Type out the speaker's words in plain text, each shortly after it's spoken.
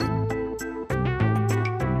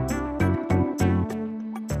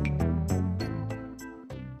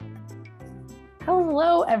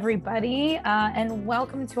everybody, and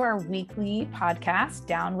welcome to our weekly podcast,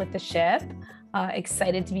 Down with the Ship.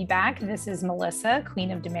 Excited to be back. This is Melissa,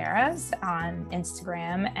 Queen of Damaras, on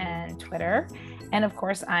Instagram and Twitter. And of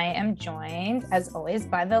course, I am joined, as always,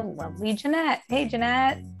 by the lovely Jeanette. Hey,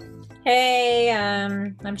 Jeanette. Hey,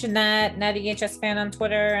 I'm Jeanette, Nadia EHS fan on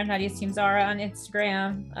Twitter, and Nadia Team Zara on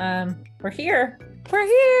Instagram. We're here. We're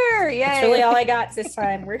here. Yay. That's really all I got this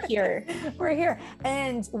time. We're here. We're here.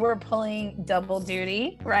 And we're pulling double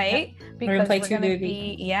duty, right? Yep. Because we're going to play two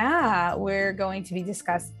duty. We're going to be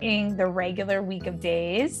discussing the regular week of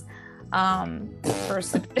days.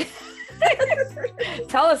 First,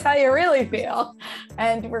 tell us how you really feel.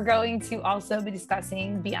 And we're going to also be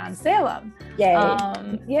discussing Beyond Salem. Yay.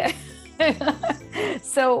 Yeah.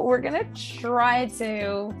 So we're going to try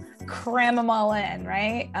to cram them all in,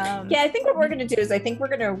 right? I think what we're going to do is I think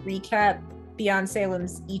we're going to recap Beyond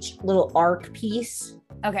Salem's each little arc piece.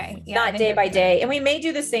 Okay. Yeah, not day by day. And we may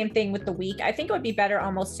do the same thing with the week. I think it would be better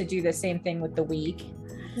almost to do the same thing with the week.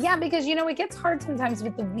 Yeah, because, it gets hard sometimes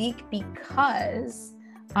with the week because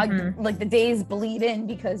like the days bleed in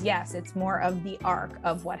because, yes, it's more of the arc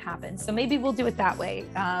of what happens. So maybe we'll do it that way.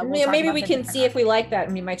 Maybe we can see if we like that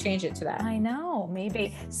and we might change it to that. I know,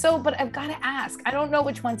 maybe. So, but I've got to ask. I don't know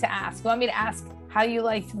which one to ask. You want me to ask how you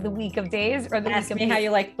liked the week of days or the week of Ask me how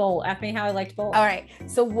you liked both. Ask me how I liked both. All right.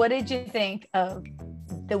 So what did you think of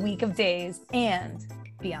the week of days and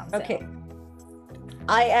Beyond Salem? Okay.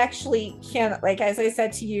 I actually can't, like, as I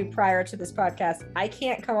said to you prior to this podcast, I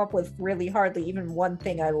can't come up with really hardly even one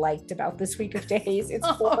thing I liked about this week of days. It's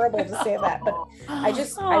horrible to say that, but I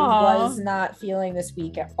was not feeling this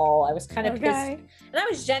week at all. I was kind of pissed, and I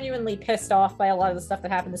was genuinely pissed off by a lot of the stuff that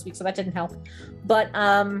happened this week, so that didn't help. But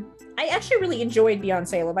I actually really enjoyed Beyond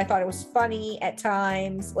Salem. I thought it was funny at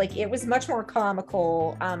times. Like, it was much more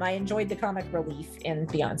comical. I enjoyed the comic relief in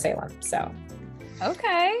Beyond Salem. So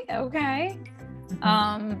okay.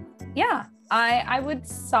 I would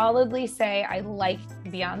solidly say I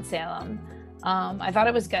liked Beyond Salem. I thought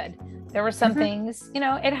it was good. There were some things,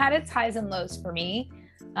 it had its highs and lows for me.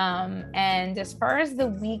 And as far as the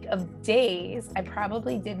week of days, I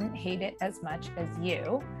probably didn't hate it as much as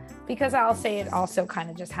you, because I'll say it also kind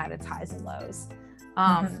of just had its highs and lows.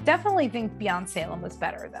 Definitely think Beyond Salem was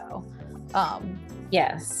better though.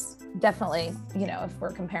 Yes, definitely, if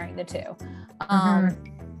we're comparing the two.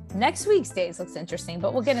 Next week's days looks interesting,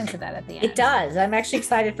 but we'll get into that at the end. It does. I'm actually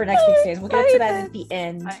excited for next week's days. We'll get to that at the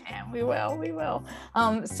end. I am. We will.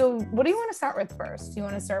 So what do you want to start with first? Do you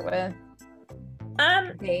want to start with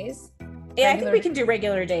days? Yeah, I think we can do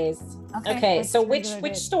regular days. Okay. So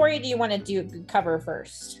which story do you want to cover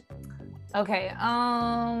first? Okay.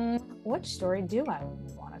 Which story do I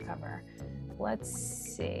want to cover? Let's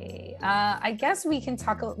see. I guess we can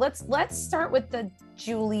talk. Let's start with the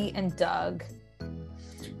Julie and Doug.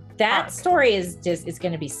 That story is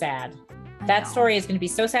going to be sad. That story is going to be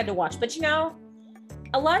so sad to watch. But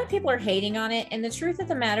a lot of people are hating on it, and the truth of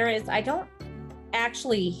the matter is, I don't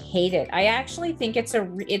actually hate it. I actually think it's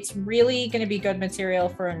really going to be good material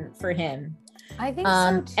for him. I think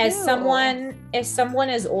so too. As someone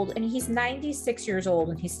as old, and he's 96 years old,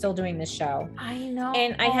 and he's still doing this show. I know.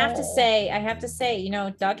 And I have to say,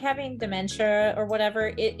 Doug having dementia or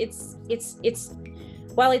whatever, it's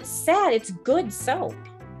while it's sad, it's good soap.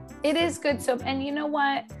 It is good soap. And you know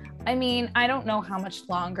what? I mean, I don't know how much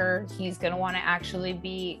longer he's going to want to actually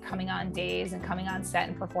be coming on days and coming on set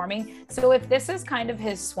and performing. So if this is kind of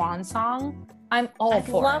his swan song, I'm all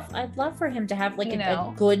for it. I'd love for him to have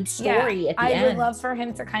a good story at the end. I would love for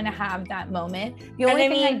him to kind of have that moment. The only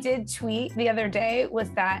thing I did tweet the other day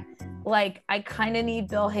was that, I kind of need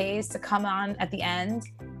Bill Hayes to come on at the end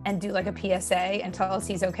and do a PSA and tell us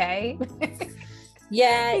he's okay.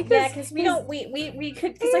 Because we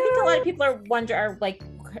could, because I think a lot of people are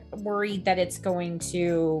worried that it's going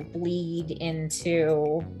to bleed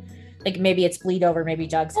into, maybe it's bleed over, maybe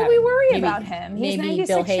Doug's we worry about him. He's maybe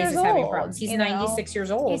Bill Hayes is having problems. He's 96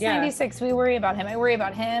 years old. He's 96. We worry about him. I worry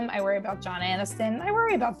about him. I worry about John Aniston. I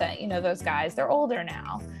worry about that. Those guys. They're older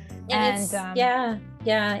now.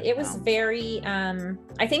 It was very.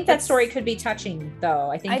 I think that story could be touching, though.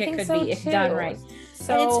 I think it could be if done right.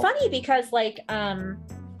 So, and it's funny because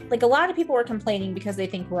a lot of people were complaining because they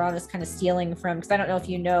think Ron is kind of stealing from, because I don't know if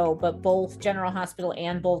you know, but both General Hospital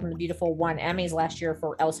and Bold and the Beautiful won Emmys last year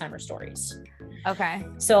for Alzheimer's stories. Okay.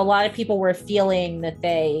 So a lot of people were feeling that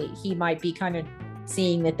he might be kind of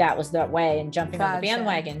seeing that was that way and jumping on the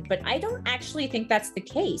bandwagon. But I don't actually think that's the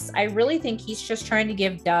case. I really think he's just trying to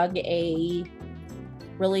give Doug a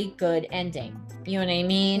really good ending. You know what I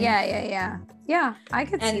mean? Yeah. Yeah, I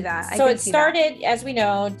could see that. So it started, as we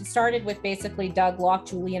know, it started with basically Doug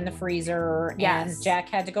locked Julie in the freezer, and Jack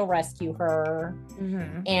had to go rescue her.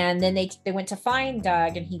 Mm-hmm. And then they went to find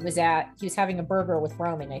Doug, and he was having a burger with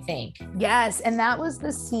Roman, I think. Yes, and that was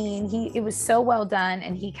the scene. It was so well done,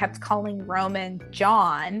 and he kept calling Roman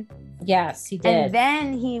John. Yes, he did. And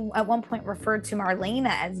then he at one point referred to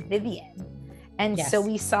Marlena as Vivian. And so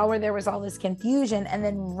we saw where there was all this confusion, and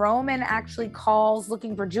then Roman actually calls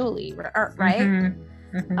looking for Julie, right?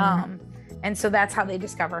 Mm-hmm. Mm-hmm. And so that's how they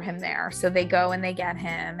discover him there. So they go and they get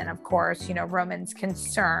him. And of course, Roman's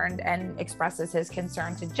concerned and expresses his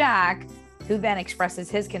concern to Jack, who then expresses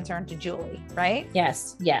his concern to Julie, right?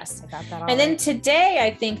 Yes. I got that all and then today, I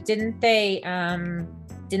think, didn't they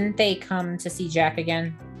come to see Jack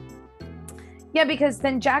again? Yeah, because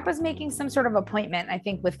then Jack was making some sort of appointment, I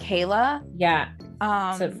think, with Kayla. Yeah.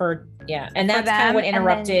 And that's kind of what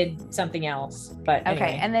interrupted something else. But okay,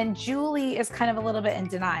 anyway. and then Julie is kind of a little bit in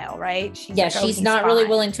denial, right? She's not really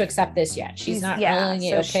willing to accept this yet. She's not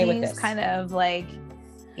really okay with this. She's kind of like,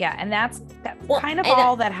 and that's kind of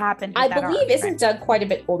all that happened. I believe isn't Doug quite a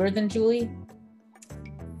bit older than Julie?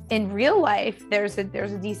 In real life, there's a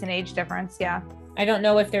decent age difference. Yeah. I don't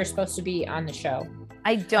know if they're supposed to be on the show.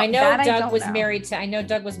 I know Doug was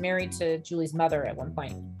married to Julie's mother at one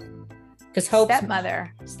point. Because Hope's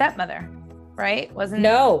stepmother, right?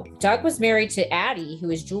 No, Doug was married to Addie, who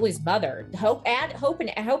is Julie's mother. Hope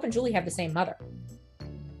and Julie have the same mother.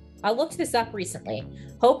 I looked this up recently.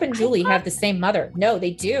 Hope and Julie have the same mother. No,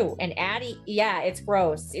 they do. And Addie, it's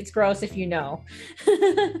gross. It's gross if you know.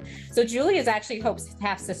 So Julie is actually Hope's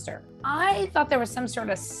half sister. I thought there was some sort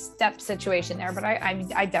of step situation there, but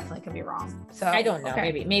I definitely could be wrong. So I don't know.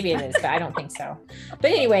 Okay. Maybe it is, but I don't think so.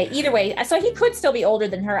 But anyway, either way, so he could still be older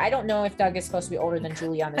than her. I don't know if Doug is supposed to be older than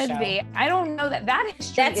Julie on the show. Could be. I don't know that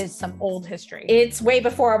history is some old history. It's way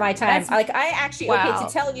before my time. To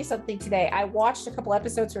tell you something today, I watched a couple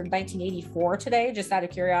episodes from 1984 today, just out of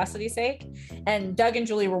curiosity's sake, and Doug and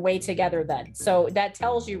Julie were way together then. So that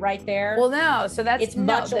tells you right there. Well, no, so it's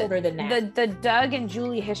much older than that. The Doug and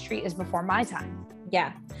Julie history is before my time.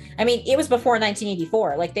 Yeah. I mean, it was before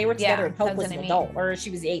 1984. Like they were together and Hope was an adult, or she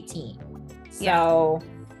was 18. So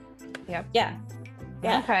yeah.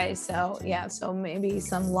 Okay, so maybe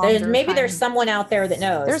some longer there's someone out there that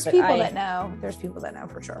knows. There's people that know. There's people that know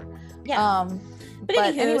for sure. Yeah. But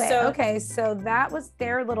anyway, so that was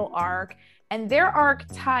their little arc, and their arc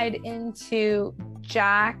tied into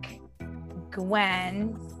Jack,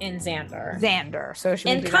 Gwen, and Xander. So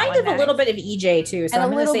and kind of a little bit of EJ too. So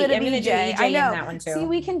I'm going to do EJ I know. In that one too. See,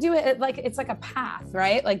 we can do it like it's like a path,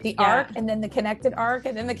 right? Like the arc, and then the connected arc,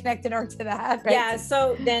 and then the connected arc to that. Right? Yeah.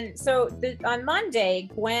 So on Monday,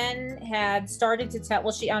 Gwen had started to tell.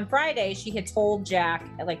 Well, on Friday she had told Jack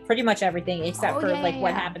like pretty much everything except for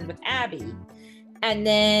what happened with Abby. And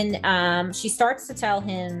then she starts to tell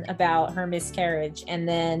him about her miscarriage, and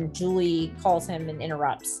then Julie calls him and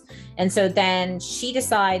interrupts. And so then she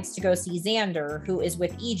decides to go see Xander, who is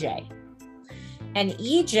with EJ. And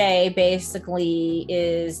EJ basically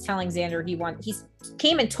is telling Xander he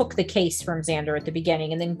came and took the case from Xander at the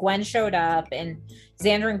beginning. And then Gwen showed up, and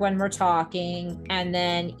Xander and Gwen were talking. And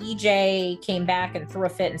then EJ came back and threw a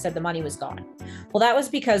fit and said the money was gone. Well, that was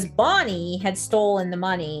because Bonnie had stolen the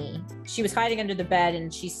money. She was hiding under the bed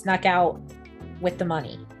and she snuck out with the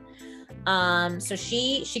money. So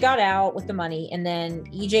she got out with the money, and then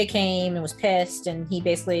EJ came and was pissed, and he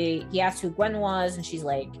asked who Gwen was, and she's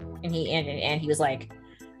like, and he was like,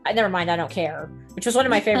 never mind, I don't care, which was one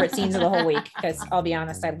of my favorite scenes of the whole week, because I'll be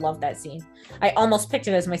honest, I love that scene. I almost picked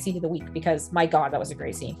it as my scene of the week because my God, that was a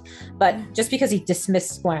great scene. But just because he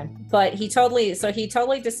dismissed Gwen, but he totally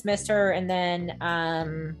dismissed her. And then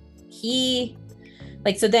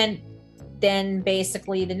then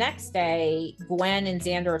basically the next day, Gwen and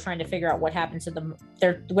Xander are trying to figure out what happened to them.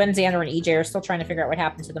 Gwen, Xander, and EJ are still trying to figure out what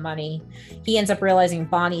happened to the money. He ends up realizing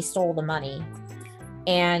Bonnie stole the money,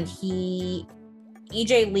 and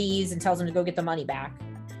EJ leaves and tells him to go get the money back.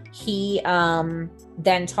 He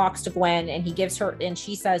then talks to Gwen, and he gives her, and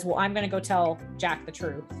she says, well, I'm going to go tell Jack the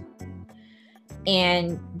truth.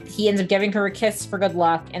 And he ends up giving her a kiss for good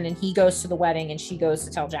luck. And then he goes to the wedding, and she goes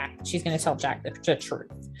to tell Jack. She's going to tell Jack the truth.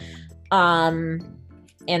 And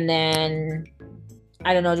then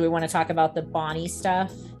I don't know. Do we want to talk about the Bonnie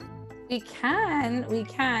stuff? We can,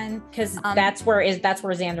 because that's where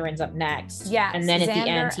Xander ends up next. Yeah, and then at the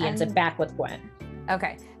end, he ends up back with Gwen.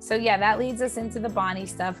 Okay, so that leads us into the Bonnie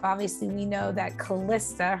stuff. Obviously, we know that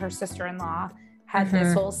Callista, her sister-in-law, had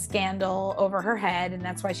this whole scandal over her head, and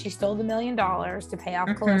that's why she stole the $1 million to pay off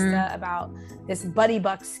Callista about this Buddy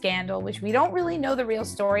Buck scandal, which we don't really know the real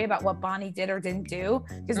story about what Bonnie did or didn't do,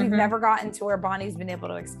 because we've never gotten to where Bonnie's been able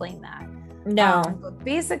to explain that. No. But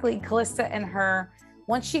basically, Callista and her,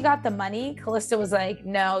 once she got the money, Callista was like,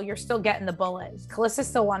 no, you're still getting the bullets. Callista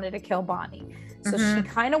still wanted to kill Bonnie. So she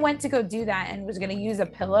kind of went to go do that and was going to use a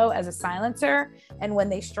pillow as a silencer. And when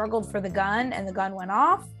they struggled for the gun and the gun went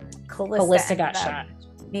off, Callista got shot,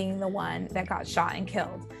 being the one that got shot and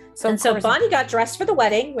killed. So Bonnie got dressed for the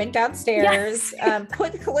wedding, went downstairs,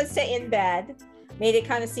 put Callista in bed, made it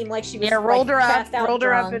kind of seem like she was rolled her up made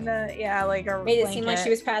in it seem like she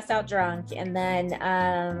was passed out drunk, and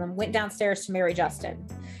then went downstairs to marry Justin.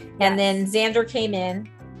 And then Xander came in,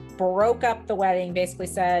 broke up the wedding, basically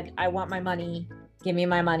said, I want my money, give me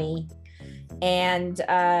my money. And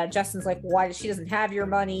Justin's like, why? She doesn't have your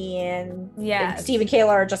money. And Steve and Kayla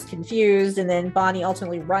are just confused. And then Bonnie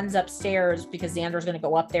ultimately runs upstairs because Xander's going to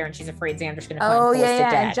go up there, and she's afraid Xander's going to find Callista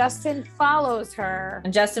dead. And Justin follows her.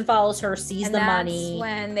 Sees the money. That's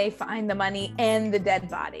when they find the money and the dead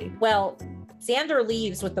body. Well, Xander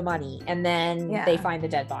leaves with the money, and then they find the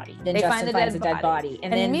dead body. Then Justin finds the dead body.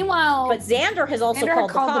 And then meanwhile, but Xander has also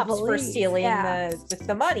called the cops for stealing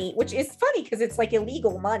the money, which is funny because it's like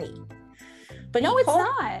illegal money. But no, it's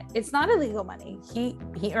not. It's not illegal money. He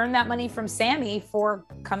earned that money from Sammy for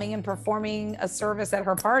coming and performing a service at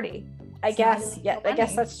her party. I guess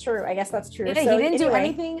that's true. Yeah, so he didn't do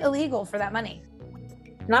anything illegal for that money.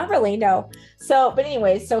 Not really, no. So, but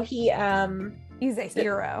anyway, so he's a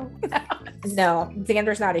hero. No,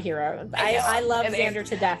 Xander's not a hero. I love Xander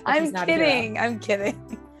to death. But he's not a hero. I'm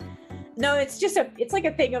kidding. No, it's like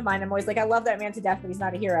a thing of mine. I'm always like, I love that man to death, but he's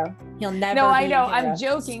not a hero. He'll never. No, I know. I'm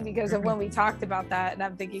joking because of when we talked about that, and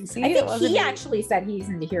I'm thinking, I think he actually said he's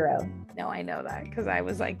the hero. No, I know that because I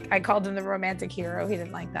was like, I called him the romantic hero. He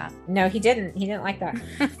didn't like that. No, he didn't. He didn't like that.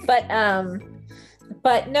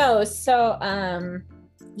 but no. So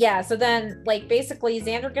so then like basically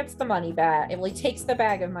Xander gets the money back. Well, he takes the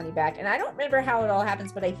bag of money back, and I don't remember how it all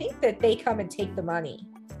happens, but I think that they come and take the money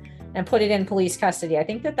and put it in police custody. I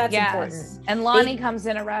think that's important. And Lonnie comes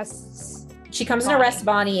and arrests. She comes and arrests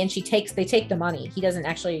Bonnie, and they take the money. He doesn't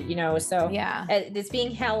actually, so it's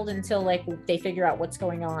being held until like they figure out what's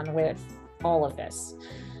going on with all of this.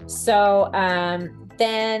 So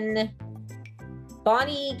then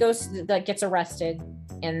Bonnie gets arrested,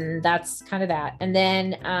 and that's kind of that. And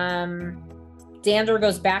then Xander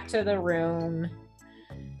goes back to the room,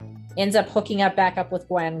 ends up hooking back up with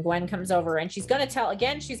Gwen. Gwen comes over, and she's going to tell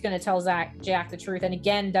Jack the truth. And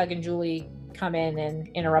again, Doug and Julie come in and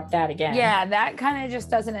interrupt that again. Yeah, that kind of just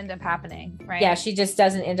doesn't end up happening, right? Yeah, she just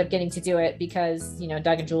doesn't end up getting to do it because,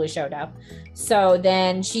 Doug and Julie showed up. So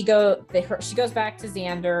then she goes back to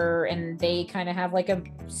Xander, and they kind of have like a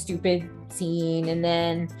stupid scene. And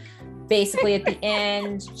then basically at the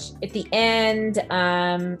end,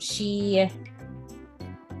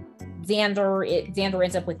 Xander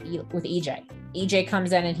ends up with EJ. EJ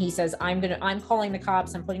comes in and he says, I'm calling the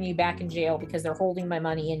cops. I'm putting you back in jail because they're holding my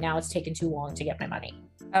money, and now it's taken too long to get my money.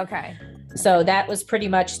 Okay. So that was pretty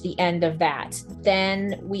much the end of that.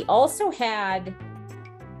 Then we also had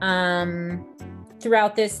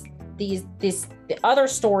throughout the other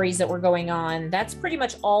stories that were going on, that's pretty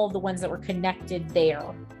much all of the ones that were connected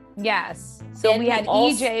there. Yes. So we had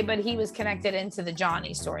EJ, but he was connected into the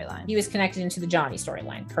Johnny storyline. He was connected into the Johnny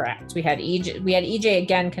storyline. Correct. We had EJ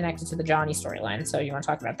again connected to the Johnny storyline. So you want to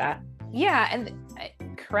talk about that? Yeah. And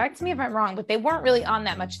correct me if I'm wrong, but they weren't really on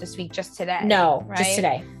that much this week, just today. No, right? just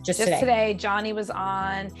today. Just today. Johnny was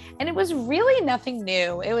on, and it was really nothing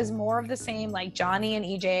new. It was more of the same, like Johnny and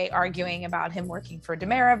EJ arguing about him working for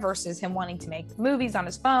DiMera versus him wanting to make movies on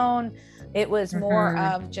his phone. It was more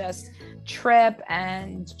of just Trip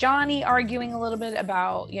and Johnny arguing a little bit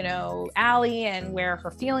about, Allie and where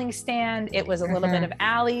her feelings stand. It was a little bit of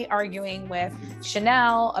Allie arguing with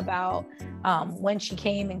Chanel about when she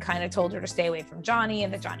came and kind of told her to stay away from Johnny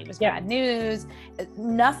and that Johnny was bad news.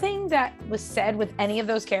 Nothing that was said with any of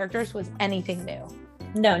those characters was anything new.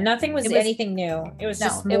 No, nothing was anything new. It was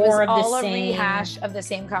just more of the same. A rehash of the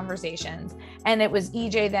same conversations. And it was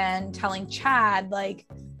EJ then telling Chad, like,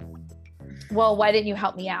 well, why didn't you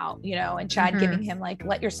help me out? And Chad giving him like,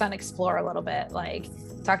 let your son explore a little bit, like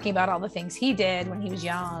talking about all the things he did when he was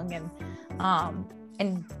young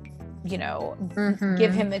and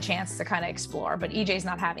give him the chance to kind of explore, but EJ's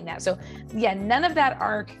not having that. So yeah, none of that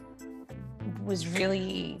arc was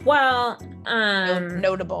really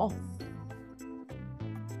notable.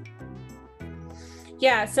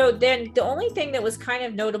 Yeah. So then the only thing that was kind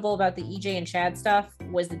of notable about the EJ and Chad stuff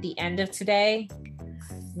was at the end of today.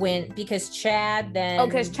 because Chad then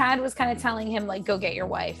because Chad was kind of telling him like, go get your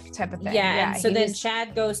wife type of thing. And so then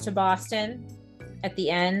Chad goes to Boston at the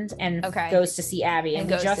end and goes to see Abby, and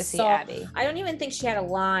we just saw Abby. I don't even think she had a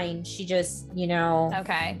line. She just,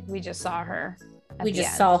 we just saw her. We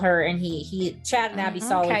just saw her, and Chad and Abby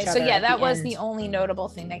saw each other. So yeah, that was the only notable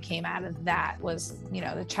thing that came out of that was,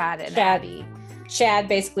 the Chad and Abby. Chad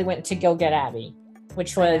basically went to go get Abby,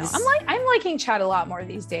 which was I'm liking Chad a lot more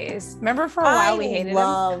these days. Remember for a while we hated him. I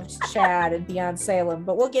loved Chad and Beyond Salem,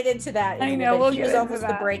 but we'll get into that. I know he was almost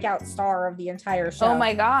the breakout star of the entire show. Oh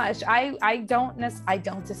my gosh, I don't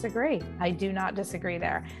disagree. I do not disagree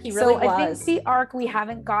there. He really was. I think the arc we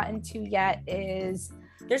haven't gotten to yet is.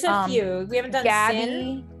 There's a few. We haven't done Gabby.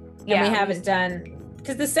 Sin, and we haven't done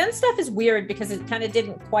because the Sin stuff is weird because it kind of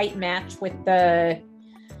didn't quite match with the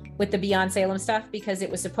Beyond Salem stuff, because it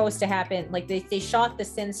was supposed to happen like they shot the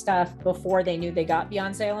Sin stuff before they knew they got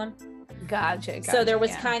Beyond Salem. Gotcha. So there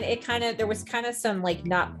was there was kind of some like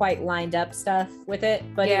not quite lined up stuff with it,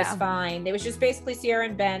 but it was fine. It was just basically Sierra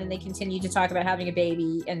and Ben, and they continued to talk about having a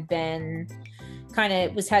baby, and Ben kind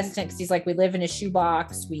of was hesitant because he's like, we live in a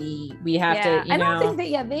shoebox, we have to, I don't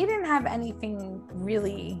think that they didn't have anything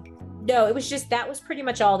really. No, it was just that was pretty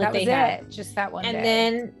much all that they had. Just that one.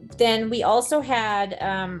 And then we also had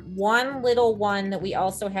one little one that we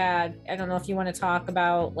also had. I don't know if you want to talk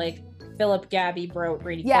about like Philip, Gabby,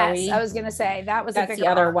 Brady, Chloe. I was gonna say that's the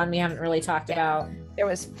other one we haven't really talked about. There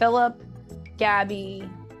was Philip, Gabby,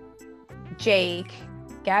 Jake,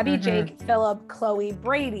 Jake, Philip, Chloe,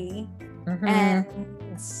 Brady. And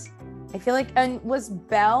I feel like, and was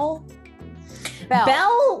Belle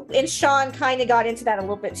and Sean kind of got into that a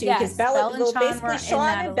little bit too, because basically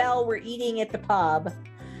Sean and Belle were eating at the pub,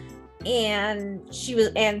 and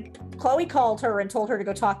Chloe called her and told her to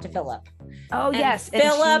go talk to Philip. Oh, yes.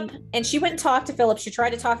 And she went and talked to Philip. She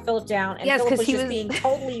tried to talk Philip down, and Philip was just being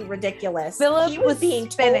totally ridiculous. Philip was being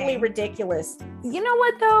totally ridiculous. You know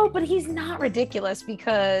what though? But he's not ridiculous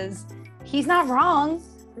because he's not wrong.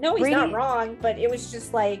 No, he's not wrong, but it was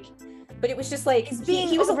just like he was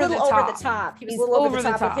a little over the top. He was a little over the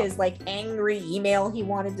top with his like angry email he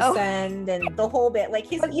wanted to send, and the whole bit. Like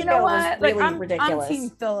his email was really ridiculous. I'm Team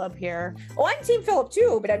Philip here. Oh, I'm Team Philip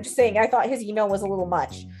too, but I'm just saying I thought his email was a little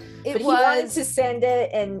much. He wanted to send it,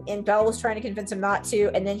 and Belle was trying to convince him not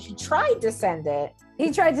to, and then he tried to send it.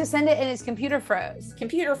 He tried to send it and his computer froze.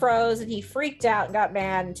 And he freaked out and got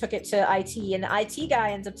mad and took it to IT. And the IT guy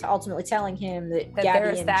ends up ultimately telling him that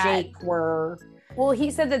Gabby and Jake were... Well, he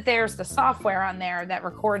said that there's the software on there that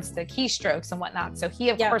records the keystrokes and whatnot. So he,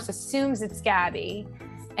 of course, assumes it's Gabby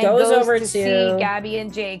and goes over to see Gabby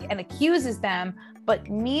and Jake and accuses them. But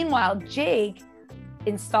meanwhile, Jake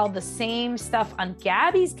installed the same stuff on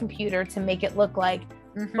Gabby's computer to make it look like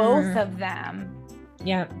both of them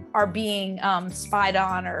are being spied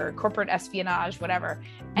on, or corporate espionage, whatever.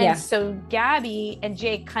 And so Gabby and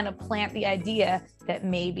Jake kind of plant the idea that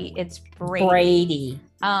maybe it's Brady.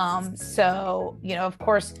 So, of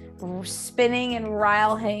course, spinning and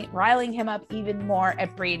riling him up even more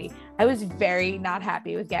at Brady. I was very not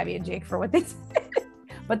happy with Gabby and Jake for what they said,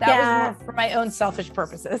 but that was more for my own selfish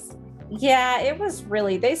purposes. Yeah, it was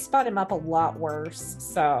really, they spun him up a lot worse.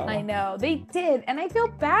 So I know they did. And I feel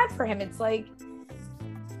bad for him. It's like,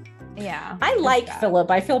 I like Philip.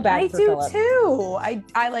 I feel bad for Philip. I do too.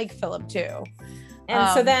 I like Philip too. And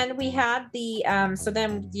so then we had the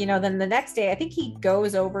then the next day I think he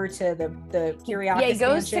goes over to the Kiriakis he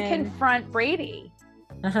goes mansion. To confront Brady.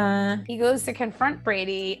 He goes to confront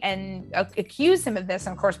Brady and accuse him of this,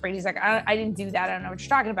 and of course Brady's like, I didn't do that, I don't know what you're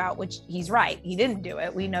talking about, which he's right, he didn't do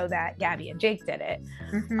it. We know that Gabby and Jake did it.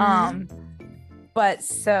 But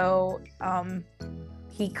so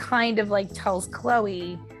he kind of like tells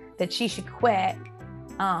Chloe that she should quit,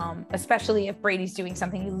 especially if Brady's doing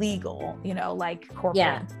something illegal, like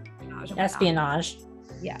corporate espionage.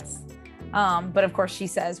 Yes. But of course she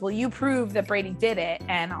says, well, you prove that Brady did it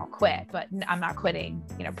and I'll quit, but I'm not quitting,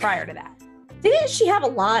 prior to that. Didn't she have a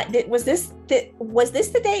line? Was this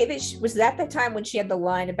the day that was that the time when she had the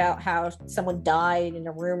line about how someone died in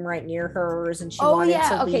a room right near hers and she wanted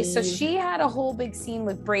to leave? So she had a whole big scene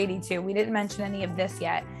with Brady too. We didn't mention any of this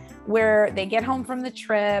yet, where they get home from the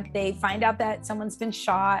trip, they find out that someone's been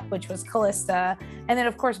shot, which was Callista, and then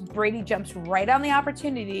of course Brady jumps right on the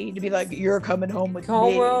opportunity to be like, you're coming home with me.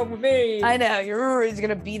 Come home with me. I know, he's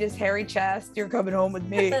gonna beat his hairy chest, you're coming home with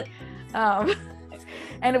me.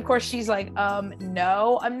 And of course she's like,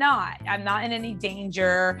 no, I'm not in any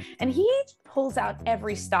danger. And he pulls out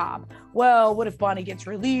every stop. Well, what if Bonnie gets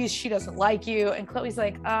released? She doesn't like you. And Chloe's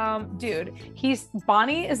like, dude,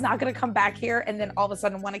 Bonnie is not going to come back here and then all of a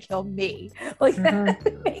sudden want to kill me. Like, that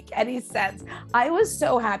doesn't make any sense. I was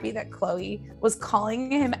so happy that Chloe was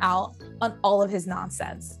calling him out on all of his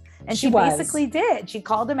nonsense. And she basically did. She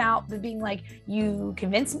called him out for being like, you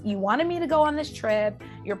convinced me, you wanted me to go on this trip.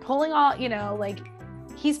 You're pulling all, like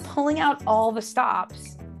he's pulling out all the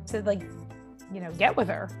stops to like, get with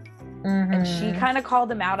her. And she kind of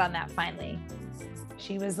called him out on that finally.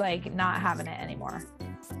 She was like not having it anymore.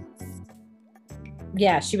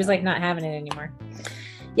 Yeah, she was like not having it anymore.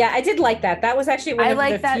 Yeah, I did like that. That was actually one of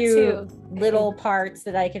the few little parts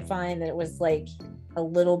that I could find that it was like a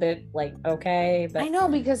little bit like okay. But I know,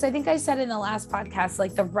 because I think I said in the last podcast,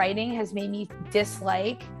 like the writing has made me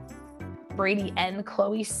dislike Brady and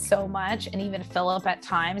Chloe so much, and even Philip at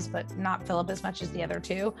times, but not Philip as much as the other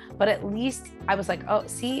two. But at least I was like, oh,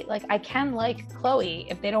 see, like I can like Chloe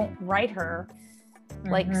if they don't write her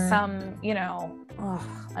like some,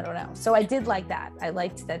 I don't know. So I did like that. I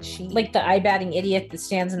liked that she like the eye-batting idiot that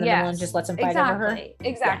stands in the middle and just lets him fight over her.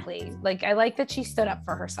 Exactly. Yeah. Like I like that she stood up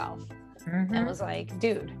for herself and was like,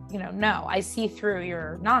 dude, no, I see through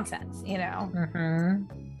your nonsense,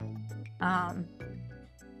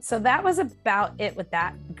 So that was about it with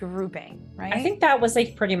that grouping, right? I think that was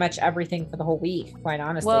like pretty much everything for the whole week, quite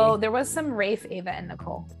honestly. Well, there was some Rafe, Ava, and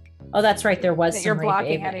Nicole. Oh, that's right. There was some you're Rafe,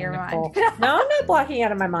 blocking Ava, out of your mind. No, I'm not blocking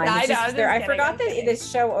out of my mind. No, I forgot that this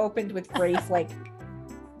show opened with Rafe like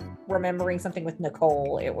remembering something with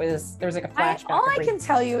Nicole. There was like a flashback. All I can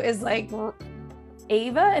tell you is like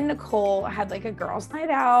Ava and Nicole had like a girls' night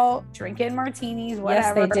out, drinking martinis,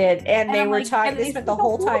 whatever. Yes, they did. And they were talking, they spent the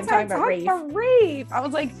whole time talking about Rafe. I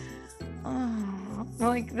was like, oh,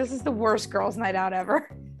 like, this is the worst girls' night out ever.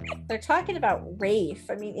 They're talking about Rafe.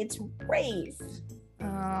 I mean, it's Rafe.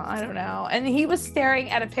 I don't know. And he was staring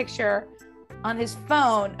at a picture on his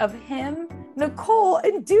phone of him, Nicole,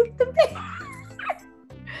 and Duke the Bear.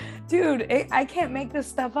 Dude, I can't make this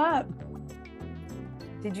stuff up.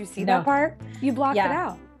 Did you see that part? You blocked it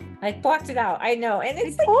out. I blocked it out. I know. And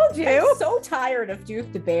it's I told you. I'm so tired of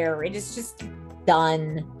Duke the Bear. It is just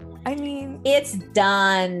done. I mean, it's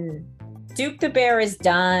done. Duke the Bear is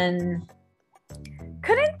done.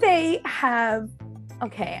 Couldn't they have,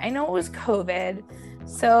 okay, I know it was COVID,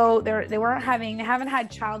 so they haven't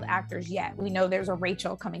had child actors yet. We know there's a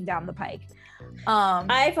Rachel coming down the pike.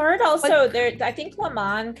 I've heard also I think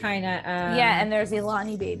Lamont kind of and there's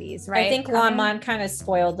Ilani babies, right? I think Lamont kind of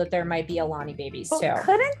spoiled that there might be Ilani babies too.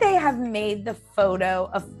 Couldn't they have made a photo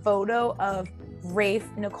of Rafe,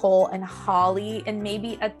 Nicole, and Holly, and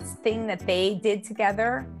maybe a thing that they did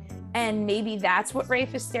together? And maybe that's what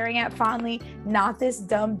Rafe is staring at fondly, not this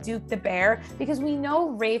dumb Duke the Bear, because we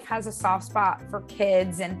know Rafe has a soft spot for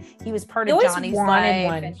kids, and he was part of Johnny's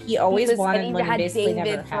life. And he always wanted one. He had basically David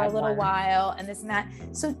never for had a little one. while, and this and that.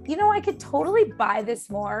 So I could totally buy this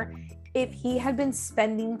more if he had been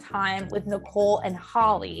spending time with Nicole and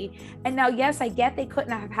Holly. And now, yes, I get they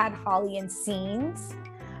couldn't have had Holly in scenes,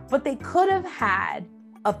 but they could have had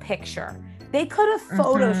a picture. They could have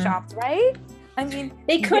photoshopped, right? I mean,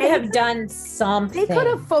 they could have done something. They could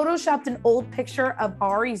have photoshopped an old picture of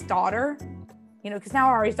Ari's daughter, because now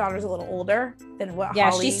Ari's daughter's a little older than what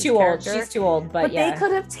Holly's she's too old. She's too old, but they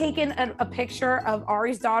could have taken a picture of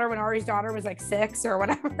Ari's daughter when Ari's daughter was like 6 or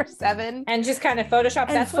whatever, 7, and just kind of photoshopped.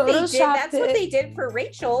 That's what they did. That's what they did for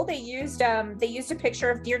Rachel. They used a picture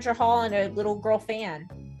of Deirdre Hall and a little girl fan.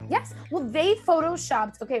 Yes. Well, they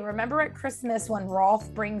photoshopped. Okay, remember at Christmas when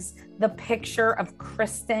Rolf brings the picture of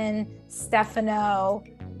Kristen, Stefano,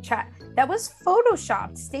 that was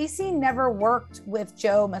photoshopped. Stacey never worked with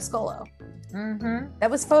Joe Mascolo.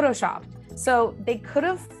 That was photoshopped. So they could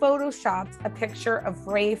have photoshopped a picture of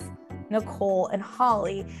Rafe, Nicole, and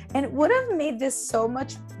Holly, and it would have made this so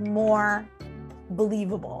much more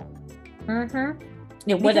believable.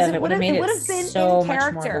 It would have made it been so in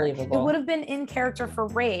character. Much more believable. It would have been in character for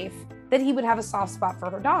Rafe that he would have a soft spot for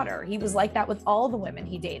her daughter. He was like that with all the women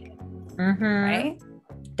he dated, right?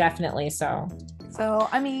 Definitely so. So,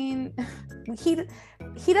 I mean, he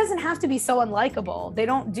doesn't have to be so unlikable. They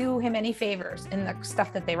don't do him any favors in the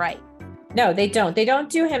stuff that they write. No, they don't. They don't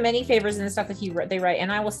do him any favors in the stuff that they write.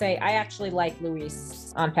 And I will say, I actually like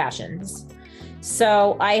Luis on Passions.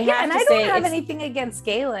 So I have to say, and I don't have anything against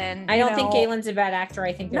Galen. I don't think Galen's a bad actor.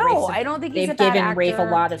 I think I don't think he's a bad actor. They've given Rafe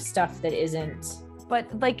a lot of stuff that isn't. But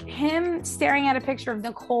like him staring at a picture of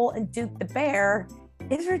Nicole and Duke the Bear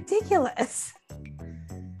is ridiculous.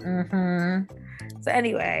 So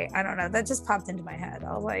anyway, I don't know. That just popped into my head.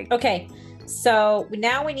 I was like, okay. So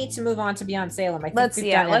now we need to move on to Beyond Salem. I think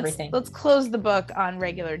we've done everything. Let's close the book on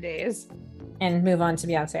regular days. and move on to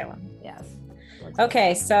Beyond Salem. Yes.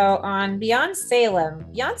 Okay, so on Beyond Salem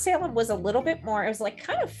was a little bit more, it was like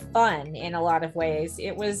kind of fun in a lot of ways.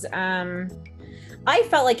 It was, I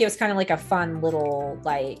felt like it was kind of like a fun little,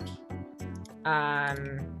 like,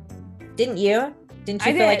 didn't you? Didn't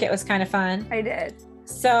you feel like it was kind of fun? I did.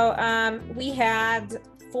 So we had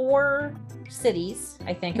 4 cities,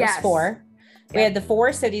 I think it was 4. Yep. We had the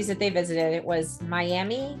 4 cities that they visited. It was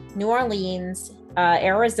Miami, New Orleans,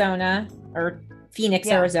 Arizona, or Phoenix,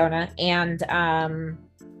 Arizona, and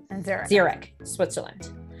Zurich,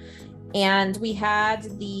 Switzerland. And we had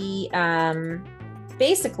the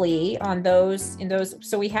basically in those,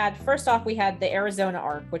 so we had, first off, we had the Arizona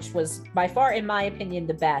arc, which was by far, in my opinion,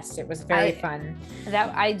 the best. It was very fun.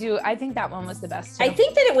 I think that one was the best too. I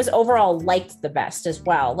think that it was overall liked the best as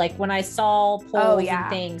well. Like when I saw polls and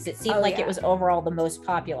things, it seemed like it was overall the most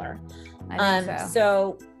popular. I think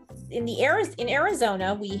so in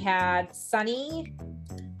Arizona, we had Sunny,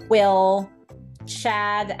 Will,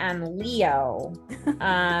 Chad, and Leo.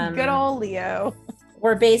 Good old Leo.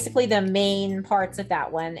 Were basically the main parts of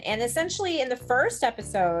that one. And essentially in the first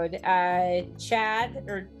episode, Chad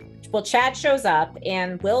shows up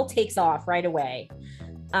and Will takes off right away.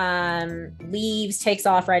 Takes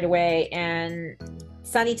off right away, and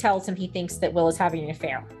Sunny tells him he thinks that Will is having an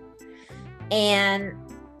affair. And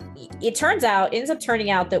it ends up turning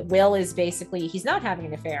out that Will is basically, he's not having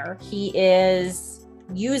an affair. He is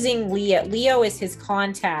using Leo. Leo is his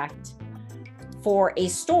contact for a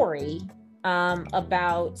story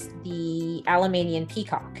about the Alamanian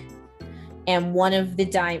peacock and one of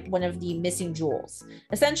the missing jewels.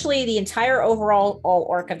 Essentially, the entire overall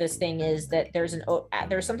arc of this thing is that there's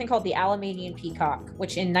something called the Alamanian peacock,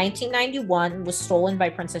 which in 1991 was stolen by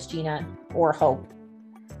Princess Gina, or Hope.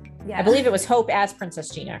 Yeah. I believe it was Hope as Princess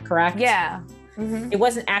Gina, correct? Yeah. Mm-hmm. It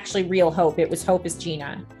wasn't actually real Hope. It was Hope as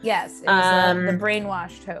Gina. Yes. It was the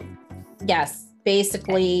brainwashed Hope. Yes.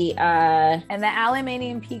 Basically. And the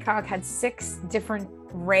Alamanian peacock had 6 different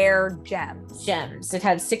rare gems. It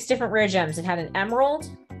had 6 different rare gems. It had an emerald,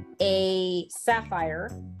 a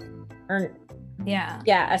sapphire, a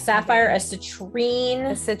sapphire, a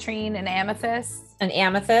citrine, an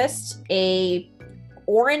amethyst, a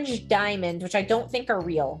orange diamond, which I don't think are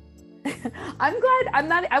real. I'm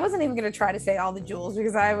glad I wasn't even going to try to say all the jewels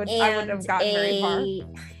because I wouldn't have gotten very far. I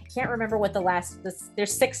can't remember what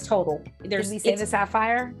there's 6 total. Did we say the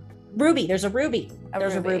sapphire? Ruby. There's a ruby.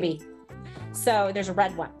 There's a ruby. So there's a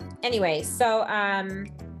red one. Anyway, so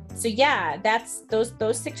yeah, that's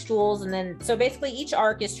those 6 jewels. And then, so basically each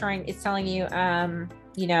arc is telling you,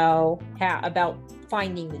 about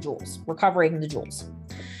finding the jewels, recovering the jewels.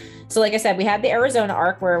 So like I said, we had the Arizona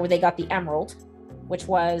arc where they got the emerald, which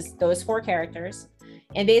was those 4 characters.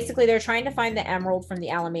 And basically they're trying to find the emerald from the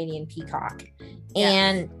Alamanian peacock. Yeah.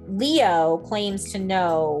 And Leo claims to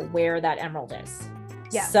know where that emerald is.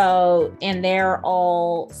 Yeah. So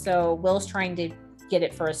Will's trying to get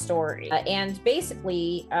it for a story. And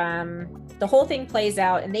basically, the whole thing plays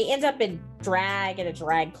out and they end up in drag at a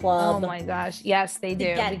drag club. Oh my gosh. Yes, they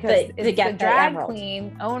do. Because the drag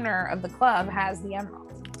queen owner of the club has the emerald.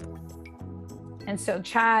 And so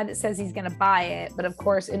Chad says he's going to buy it. But of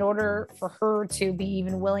course, in order for her to be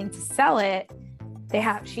even willing to sell it,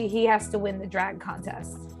 he has to win the drag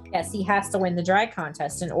contest. Yes, he has to win the drag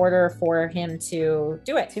contest in order for him to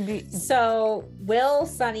do it. So Will,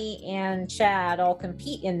 Sunny, and Chad all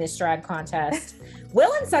compete in this drag contest.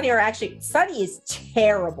 Will and Sunny Sunny is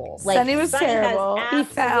terrible. Sunny was terrible. He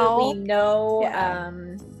fell.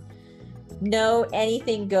 No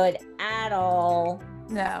anything good at all.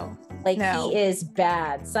 No. He is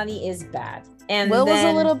bad. Sunny is bad. And Will was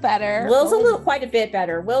a little better. Quite a bit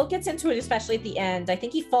better. Will gets into it, especially at the end. I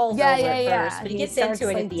think he falls over at first, but he gets into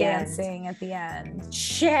it at the end. Dancing at the end.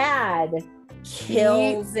 Chad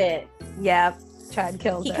kills it. Yep, Chad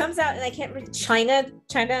kills it. He comes out, and I can't remember. China.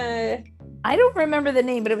 I don't remember the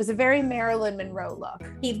name, but it was a very Marilyn Monroe look.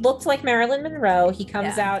 He looked like Marilyn Monroe. He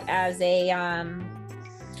comes out as he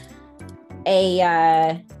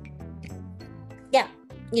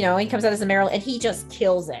comes out as a Marilyn, and he just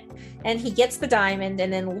kills it. And he gets the diamond,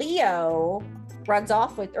 and then Leo runs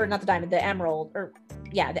off with, or not the diamond, the emerald,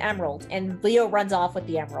 the emerald. And Leo runs off with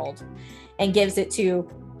the emerald and gives it to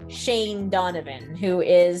Shane Donovan, who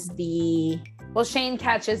is Shane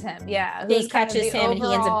catches him. Yeah. He catches him, and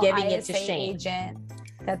he ends up giving it to Shane. Agent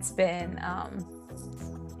that's been,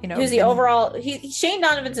 who's the overall, Shane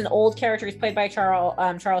Donovan's an old character. He's played by Charles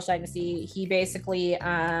Shaughnessy. He basically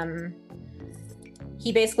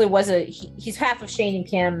he's half of Shane and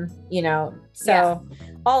Kim,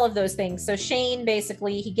 all of those things. So Shane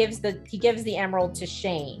basically, he gives the emerald to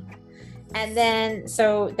Shane, And then,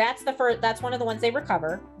 so that's that's one of the ones they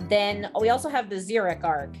recover. Then we also have the Xeric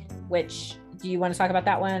arc, which, do you want to talk about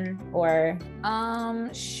that one, or?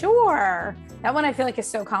 Sure. That one I feel like is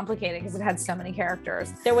so complicated because it had so many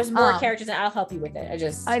characters. There was more characters, and I'll help you with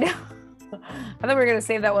it. I know. I thought we were going to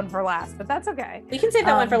save that one for last, but that's okay. We can save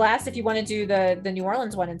that one for last if you want to do the New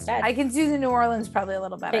Orleans one instead. I can do the New Orleans probably a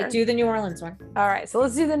little better. Okay, do the New Orleans one. All right, so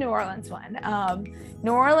let's do the New Orleans one.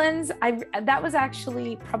 New Orleans, that was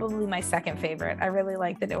actually probably my second favorite. I really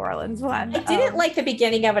like the New Orleans one. I didn't like the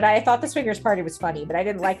beginning of it. I thought the swingers party was funny, but I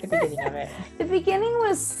didn't like the beginning of it. The beginning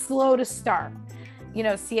was slow to start. You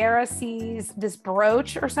know, Sierra sees this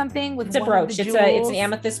brooch or something with it's a brooch. It's an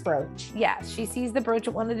amethyst brooch. Yeah, she sees the brooch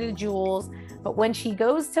at one of the jewels, but when she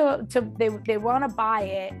goes to they want to buy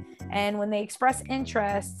it, and when they express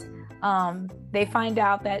interest, they find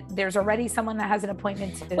out that there's already someone that has an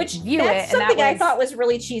appointment to view it. That's something I thought was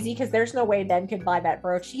really cheesy, because there's no way Ben could buy that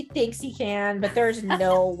brooch. He thinks he can, but there's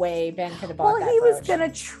no way Ben could have bought that brooch. Well, he was gonna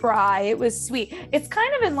try. It was sweet. It's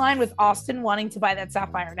kind of in line with Austin wanting to buy that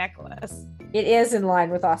sapphire necklace. It is in line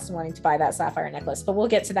with Austin wanting to buy that sapphire necklace, but we'll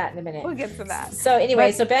get to that in a minute. We'll get to that. So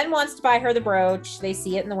anyway, so Ben wants to buy her the brooch. They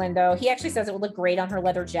see it in the window. He actually says it would look great on her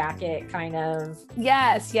leather jacket, kind of.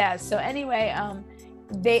 Yes. So anyway,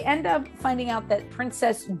 they end up finding out that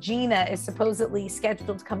Princess Gina is supposedly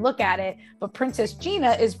scheduled to come look at it, but Princess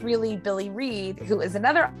Gina is really Billy Reed, who is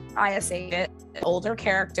another ISA older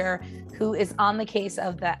character who is on the case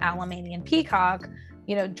of the Alamanian Peacock,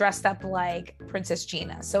 you know, dressed up like Princess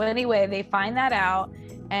Gina. So anyway, they find that out,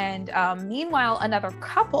 and meanwhile, another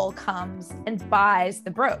couple comes and buys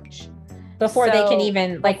the brooch. Before they can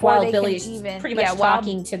even, like, while Billy's pretty much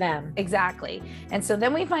talking to them. Exactly. And so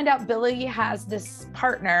then we find out Billy has this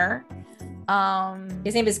partner.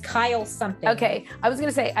 His name is Kyle something. Okay. I was going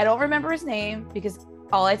to say, I don't remember his name, because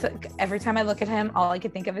every time I look at him, all I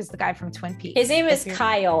could think of is the guy from Twin Peaks. His name is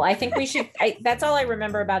Kyle. I think we should, that's all I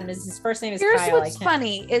remember about him, is his first name is Kyle. Here's what's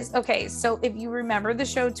funny is, okay, so if you remember the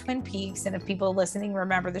show Twin Peaks, and if people listening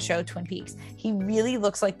remember the show Twin Peaks, he really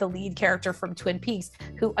looks like the lead character from Twin Peaks,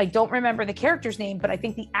 who I don't remember the character's name, but I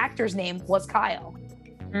think the actor's name was Kyle.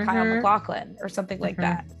 Kyle MacLachlan or something like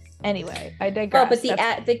that. Anyway, I digress. Oh, but the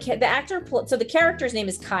actor, so the character's name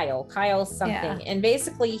is Kyle something, and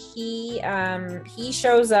basically he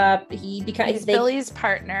shows up. He's Billy's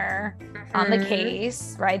partner on the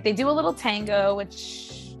case, right? They do a little tango,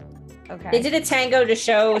 which they did a tango to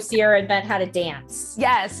show Sierra and Ben how to dance.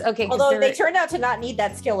 Yes, okay. Although they turned out to not need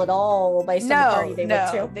that skill at all based on the party they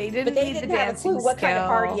went to. They didn't. But they didn't have a clue what kind of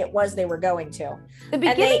party it was they were going to. The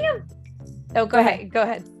beginning of. Oh, go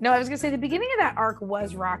ahead. No, I was gonna say the beginning of that arc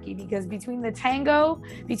was rocky, because between the tango,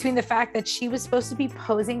 between the fact that she was supposed to be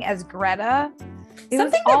posing as Greta,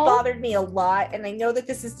 something that bothered me a lot, and I know that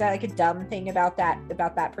this is like a dumb thing about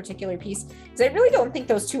that particular piece, is I really don't think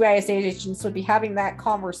those two ISA agents would be having that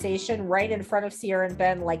conversation right in front of Sierra and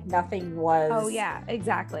Ben like nothing was. Oh yeah,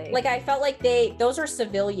 exactly. Like I felt like those are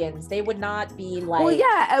civilians. They would not be like. Well,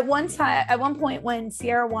 yeah. At one point when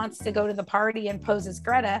Sierra wants to go to the party and pose as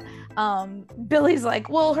Greta, Billy's like,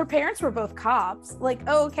 well, her parents were both cops. Like,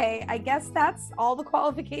 oh, okay, I guess that's all the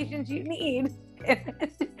qualifications you need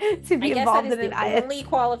to be involved in an ISA. The only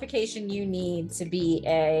qualification you need to be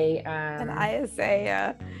an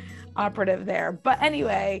ISA operative there. But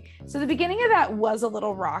anyway, so the beginning of that was a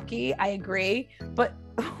little rocky. I agree, but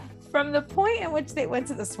from the point in which they went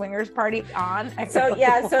to the swingers party on. So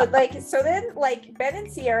then Ben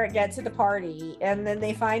and Sierra get to the party, and then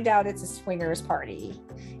they find out it's a swingers party.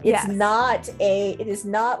 It is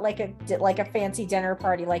not like a fancy dinner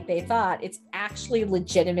party like they thought. It's actually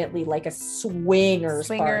legitimately like a swingers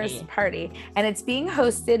party. And it's being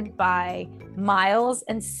hosted by Miles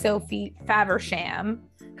and Sophie Faversham,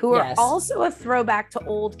 who are also a throwback to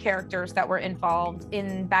old characters that were involved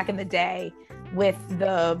back in the day with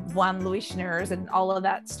the Juan Louis Schnurs and all of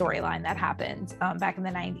that storyline that happened back in the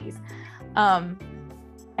 90s.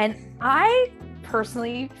 And I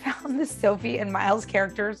personally found the Sophie and Miles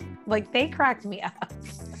characters, like, they cracked me up.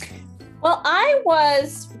 Well, I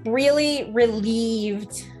was really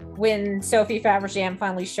relieved when Sophie Faversham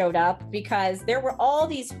finally showed up, because there were all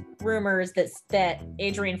these rumors that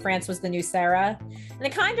Adrienne Frantz was the new Sarah,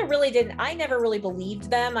 and I never really believed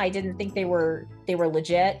them. I didn't think they were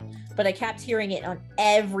legit, but I kept hearing it on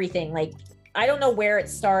everything. Like, I don't know where it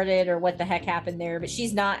started or what the heck happened there, but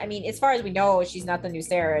she's not, I mean, as far as we know, she's not the new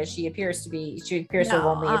Sarah. She appears to have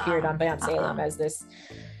only appeared on Beyond Salem as this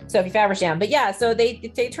Sophie Faversham. But yeah, so they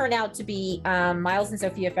turn out to be Miles and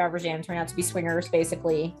Sophia Faversham turn out to be swingers,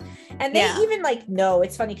 basically. And they even know,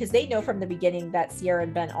 it's funny because they know from the beginning that Sierra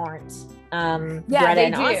and Ben aren't Greta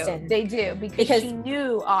and Austin. They do, because she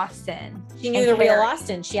knew Austin. She knew the real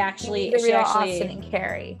Austin. She actually Austin and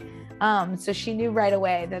Carrie. So she knew right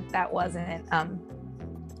away that wasn't.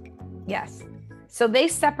 Yes. So they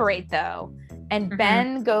separate though, and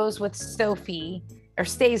Ben goes with Sophie, or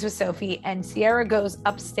stays with Sophie, and Sierra goes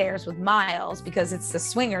upstairs with Miles because it's the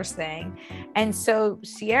swingers thing. And so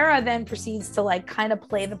Sierra then proceeds to like kind of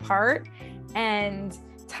play the part and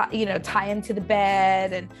tie him to the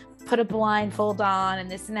bed and put a blindfold on and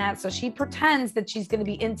this and that. So she pretends that she's going to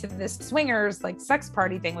be into this swingers like sex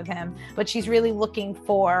party thing with him, but she's really looking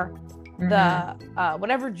for the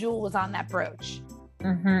whatever jewel was on that brooch.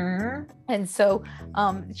 And so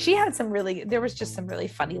she had there was just some really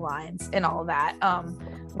funny lines in all of that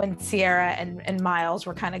when Sierra and Miles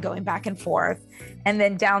were kind of going back and forth. And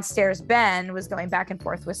then downstairs, Ben was going back and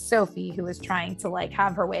forth with Sophie, who was trying to like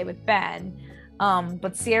have her way with Ben.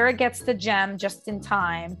 But Sierra gets the gem just in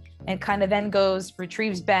time and kind of then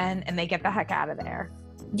retrieves Ben, and they get the heck out of there.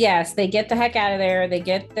 Yes, they get the heck out of there. They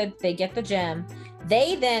get the gem.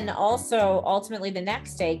 They then also ultimately the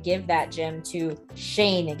next day give that gem to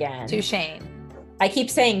Shane again. I keep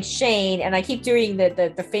saying Shane, and I keep doing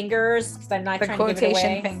the fingers because I'm not trying to give it away.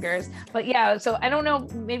 Quotation fingers. But yeah, so I don't know.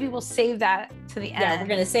 Maybe we'll save that to the end. Yeah, we're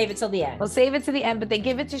gonna save it till the end. We'll save it to the end, but they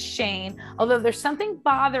give it to Shane. Although there's something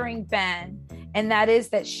bothering Ben, and that is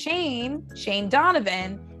that Shane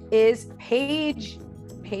Donovan is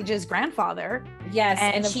Paige's grandfather. Yes,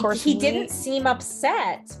 and of course he didn't seem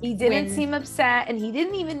upset. He didn't seem upset, and he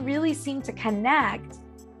didn't even really seem to connect.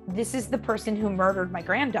 This is the person who murdered my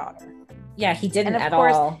granddaughter. Yeah, he didn't at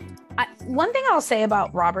all. One thing I'll say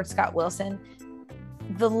about Robert Scott Wilson,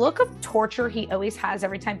 the look of torture he always has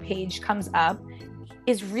every time Paige comes up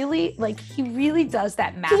is really like, he really does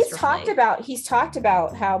that masterfully. He's talked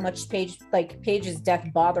about how much Paige's death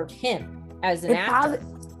bothered him as an actor.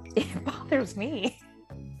 It bothers me.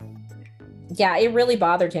 Yeah, it really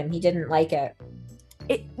bothered him. He didn't like it.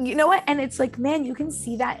 You know what? And it's like, man, you can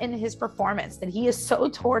see that in his performance, that he is so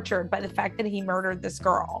tortured by the fact that he murdered this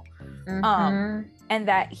girl. And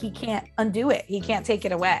that he can't undo it. He can't take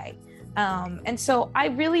it away. And so I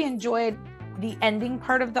really enjoyed the ending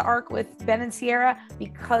part of the arc with Ben and Sierra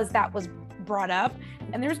because that was brought up.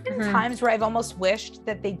 And there's been times where I've almost wished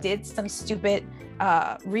that they did some stupid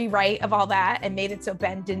rewrite of all that and made it so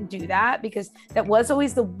Ben didn't do that, because that was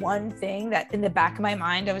always the one thing that in the back of my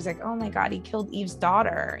mind, I was like, oh my God, he killed Eve's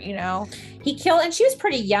daughter, and she was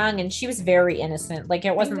pretty young and she was very innocent. Like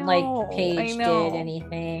it wasn't like Paige did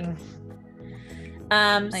anything.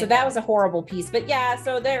 So that was a horrible piece, but yeah,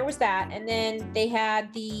 so there was that. And then they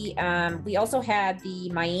had we also had the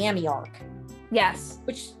Miami arc. Yes.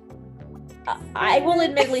 Which I will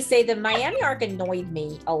admittedly say the Miami arc annoyed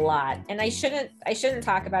me a lot, and I shouldn't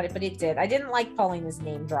talk about it, but it did. I didn't like Paulina's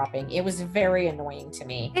name dropping. It was very annoying to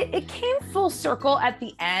me. It came full circle at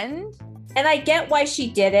the end. And I get why she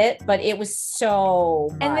did it, but it was so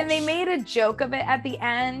much. And then they made a joke of it at the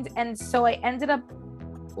end, and so I ended up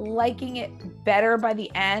liking it better by the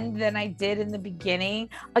end than I did in the beginning.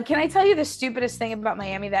 Can I tell you the stupidest thing about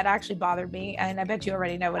Miami that actually bothered me? And I bet you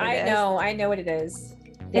already know what it is. I know what it is.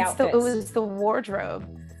 It was the wardrobe,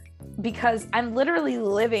 because I'm literally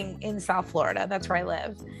living in South Florida. That's where I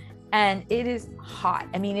live. And it is hot.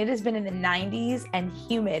 I mean, it has been in the 90s and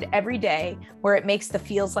humid every day, where it makes the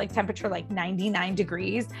feels like temperature like 99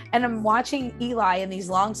 degrees. And I'm watching Eli in these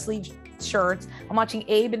long sleeve shirts. I'm watching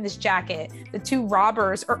Abe in this jacket. The two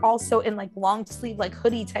robbers are also in like long sleeve, like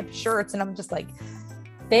hoodie type shirts. And I'm just like,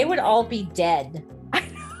 they would all be dead.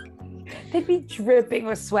 They'd be dripping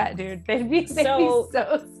with sweat, dude. They'd be so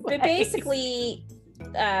sweaty. But basically,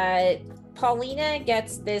 Paulina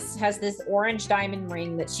has this orange diamond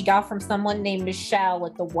ring that she got from someone named Michelle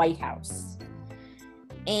at the White House.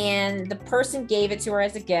 And the person gave it to her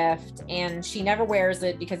as a gift, and she never wears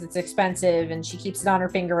it because it's expensive, and she keeps it on her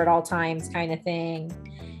finger at all times, kind of thing.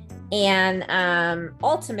 And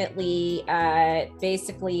ultimately,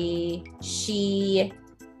 basically,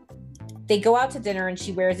 they go out to dinner and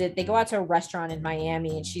she wears it. They go out to a restaurant in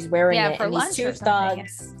Miami and she's wearing it. And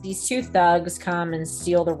these two thugs come and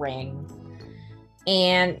steal the ring.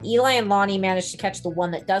 And Eli and Lonnie manage to catch the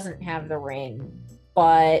one that doesn't have the ring,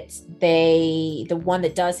 but the one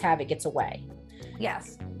that does have it gets away.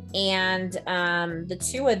 Yes. And the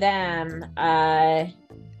two of them,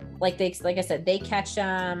 like I said, they catch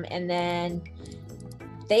them, and then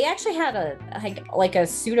they actually had a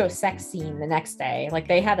pseudo sex scene the next day. Like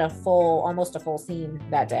they had almost a full scene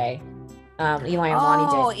that day. Eli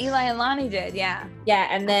and Lonnie did. Yeah. Yeah.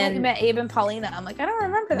 And then you met Abe and Paulina. I'm like, I don't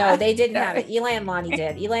remember that. No, they didn't have it. Eli and Lonnie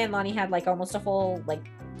did. Eli and Lonnie had like almost a full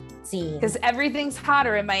scene. Because everything's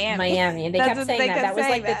hotter in Miami. And they kept saying that. That was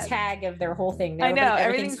like the tag of their whole thing. I know,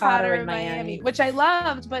 everything's hotter in Miami, which I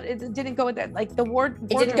loved, but it didn't go with that. Like the word.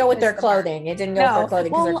 It didn't go with their clothing. It didn't go with their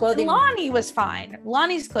clothing because their clothing. Lonnie was fine.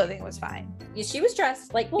 Lonnie's clothing was fine. Yeah, she was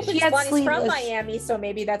dressed like she had Lonnie's from Miami, so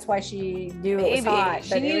maybe that's why she knew it was hot.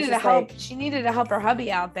 She needed to help. She needed to help her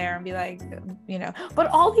hubby out there and be like, you know. But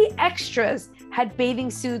all the extras had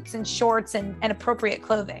bathing suits and shorts and appropriate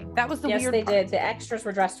clothing. That was the weird. Yes, they did. The extras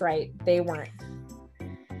were dressed right. They weren't.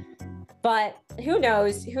 But who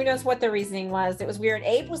knows? Who knows what the reasoning was? It was weird.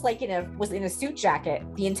 Abe was like was in a suit jacket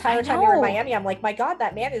the entire time we were in Miami. I'm like, my God,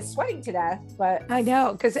 that man is sweating to death. But I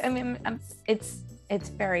know, because I mean, it's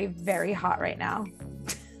very, very hot right now.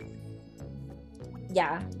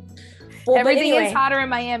 Yeah. Well, everything is hotter in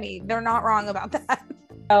Miami. They're not wrong about that.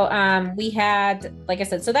 So we had, like I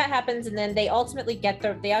said, so that happens, and then they ultimately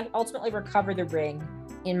recover the ring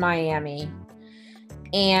in Miami.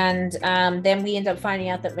 And then we end up finding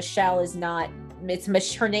out that Michelle is not,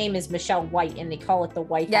 her name is Michelle White, and they call it the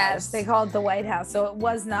White House. Yes, they call it the White House. So it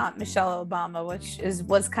was not Michelle Obama, which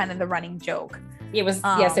was kind of the running joke. It was,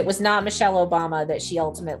 yes, it was not Michelle Obama that she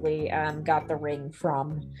ultimately got the ring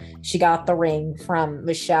from. She got the ring from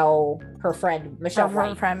Michelle, her friend, Michelle White.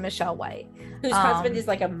 Her friend, Michelle White. Whose husband is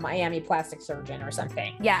like a Miami plastic surgeon or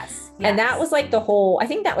something. Yes. And that was like I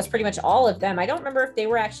think that was pretty much all of them. I don't remember if they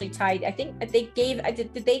were actually tied. I think they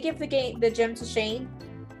did they give the gem to Shane?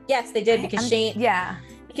 Yes, they did, because Shane. Yeah.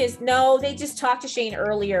 Because no, they just talked to Shane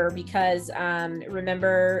earlier because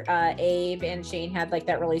remember Abe and Shane had like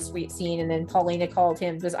that really sweet scene, and then Paulina called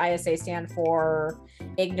him, does ISA stand for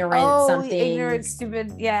ignorant something? Ignorant,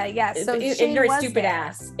 stupid. Yeah. So ignorant, stupid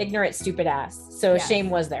ass. Ignorant, stupid ass. So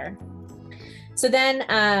Shane was there. So then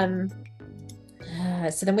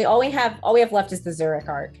all we have left is the Zurich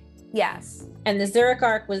arc. Yes. And the Zurich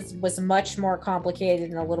arc was much more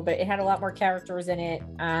complicated and it had a lot more characters in it.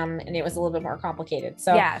 And it was a little bit more complicated.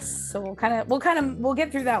 So yes. So we'll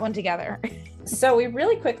get through that one together. So we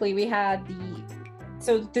had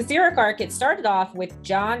the Zurich arc, it started off with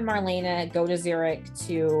John, Marlena go to Zurich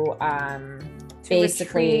to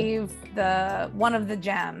basically retrieve one of the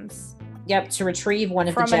gems. Yep, to retrieve one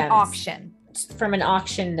of the gems from an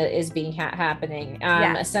auction that is being happening.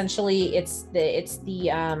 Essentially it's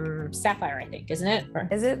the sapphire, I think, isn't it?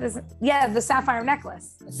 Is it this? Yeah, the sapphire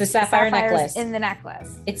necklace. It's the sapphire necklace in the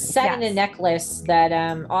necklace. It's set in a necklace that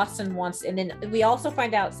Austin wants, and then we also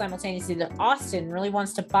find out simultaneously that Austin really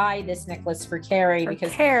wants to buy this necklace for Carrie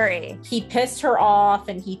because he pissed her off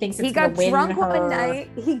and he thinks it's going to win her.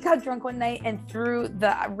 He got drunk one night and threw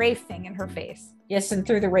the Rafe thing in her face. Yes, and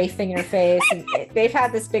threw the Rafe thing in her face. And they've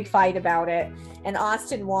had this big fight about it. And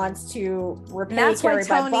Austin wants to repay Carrie by buying her. That's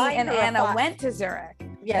why Tony and Anna went to Zurich.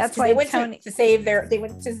 Yes, that's why they went to save they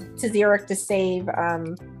went to Zurich to save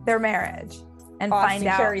their marriage and Austin find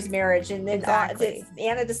out Carrie's marriage. And then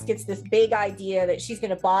Anna just gets this big idea that she's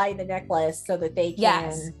going to buy the necklace so that they can.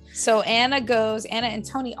 Yes. So Anna and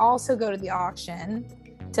Tony also go to the auction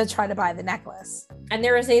to try to buy the necklace. And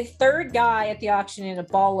there is a third guy at the auction in a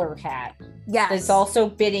baller hat. Yes. That's also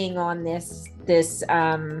bidding on this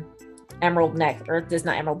emerald neck, or this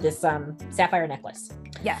not emerald, this sapphire necklace.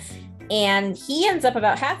 Yes. And he ends up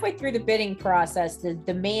about halfway through the bidding process.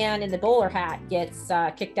 The man in the bowler hat gets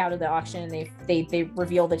kicked out of the auction. And they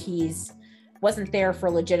reveal that wasn't there for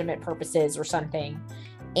legitimate purposes or something.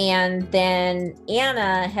 And then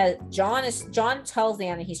John tells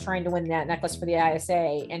Anna he's trying to win that necklace for the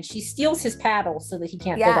ISA, and she steals his paddle so that he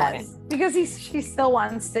can't bid on it. Because she still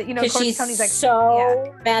wants to, of course, she's Tony's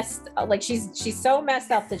like she's so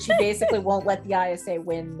messed up that she basically won't let the ISA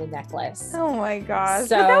win the necklace. Oh my gosh.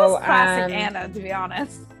 So but that was classic Anna, to be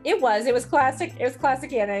honest. It was classic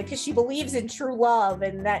Anna, because she believes in true love,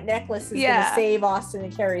 and that necklace is going to save Austin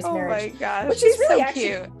and Carrie's marriage. Oh my gosh. Which is really so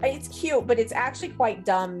cute. It's cute, but it's actually quite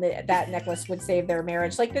dumb that necklace would save their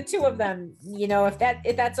marriage. Like the two of them, if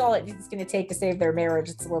that's all it's going to take to save their marriage,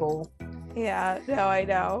 it's a little. Yeah, no, I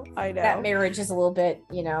know. That marriage is a little bit,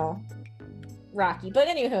 rocky. But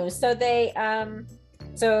anywho, so they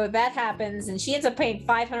so that happens, and she ends up paying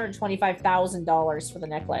 $525,000 for the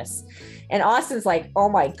necklace. And Austin's like, oh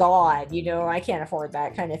my God, I can't afford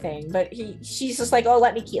that kind of thing. But she's just like, oh,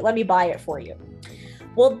 let me buy it for you.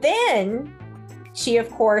 Well, then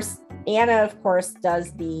Anna, of course,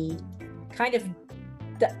 does the kind of,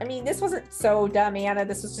 this wasn't so dumb, Anna.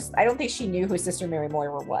 This was just, I don't think she knew who Sister Mary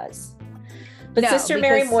Moira was. But Sister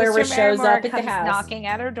Mary Moira shows up at the house. Knocking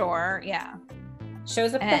at her door, yeah.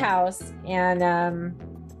 Shows up at the house,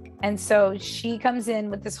 and so she comes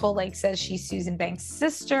in with this whole, says she's Susan Banks'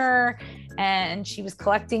 sister, and she was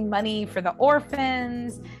collecting money for the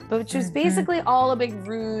orphans, but which was basically all a big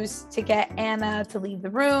ruse to get Anna to leave the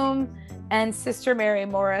room. And Sister Mary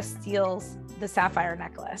Mora steals the sapphire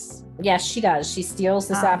necklace. Yes, she does. She steals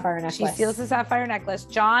the sapphire necklace. She steals the sapphire necklace.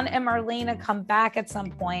 John and Marlena come back at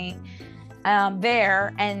some point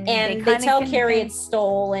there, and they tell Carrie it's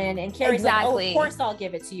stolen, and Carrie's like, oh, of course I'll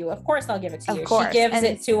give it to you. Of course I'll give it to you. She gives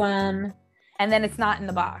it to him. And then it's not in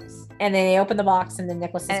the box. And then they open the box and the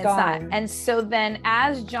necklace is gone. And so then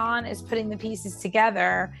as John is putting the pieces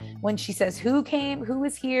together, when she says, who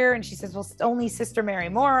was here? And she says, well, only Sister Mary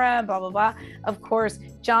Mora, blah, blah, blah. Of course,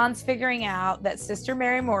 John's figuring out that Sister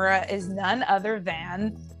Mary Mora is none other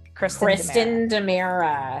than Kristen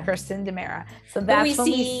DiMera. Kristen DiMera. So that's when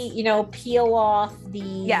we see, peel off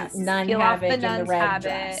the nun habit in the red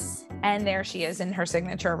dress. And there she is in her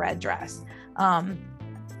signature red dress.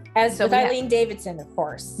 With Eileen Davidson, of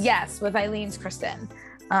course. Yes, with Eileen's Kristen.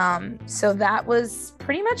 So that was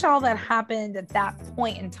pretty much all that happened at that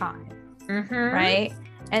point in time. Right?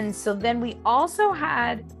 And so then we also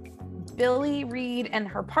had Billie Reed and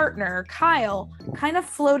her partner, Kyle, kind of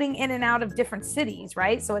floating in and out of different cities,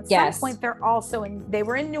 right? So at some point they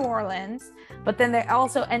were in New Orleans, but then they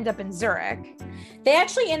also end up in Zurich. They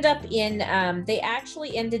actually ended up in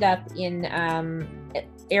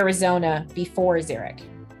Arizona before Zurich.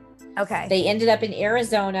 Okay. They ended up in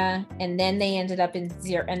Arizona, and then they ended up in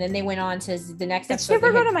Zurich, and then they went on to the next episode. Did she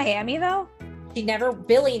ever go to Miami though?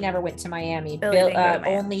 Billie never went to Miami.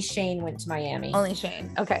 Only Shane went to Miami. Only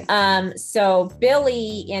Shane. Okay. So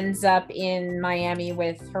Billie ends up in Miami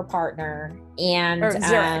with her partner and in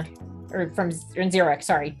Zurich.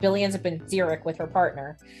 Sorry. Billie ends up in Zurich with her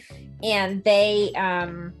partner. And they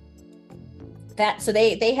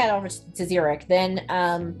they head over to Zurich.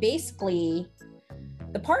 Then basically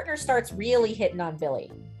the partner starts really hitting on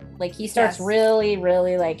Billie. Like he starts really,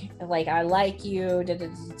 really like I like you. Da, da,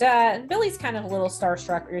 da, da. And Billie's kind of a little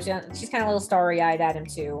starstruck. She's kind of a little starry-eyed at him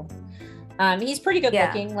too. He's pretty good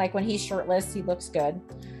looking. Like when he's shirtless, he looks good.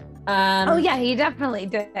 He definitely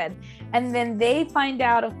did. And then they find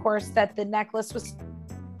out, of course, that the necklace was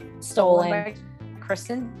stolen by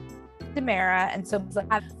Kristen DiMera, and so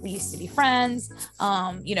we used to be friends.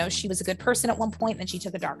 She was a good person at one point, and then she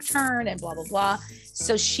took a dark turn and blah blah blah.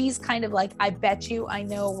 So she's kind of like, I bet you I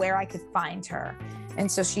know where I could find her.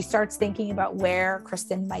 And so she starts thinking about where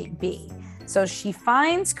Kristen might be. So she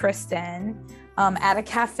finds Kristen at a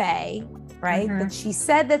cafe, right? But she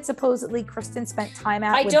said that supposedly Kristen spent time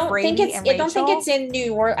out with Brady and Rachel. I don't think it's in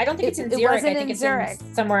New York. I don't think it's in Zurich. I think it's Zurich.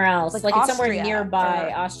 In somewhere else. Like it's somewhere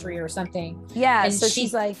nearby, Austria or something. Yeah. And so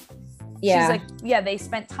she's like, they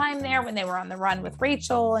spent time there when they were on the run with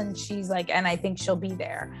Rachel, and she's like, and I think she'll be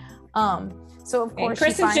there. So of course,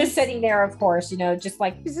 Kristen's just sitting there, of course, just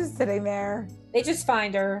like she's just sitting there. They just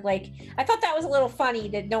find her. Like, I thought that was a little funny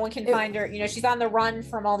that no one can find her. She's on the run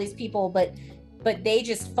from all these people, but they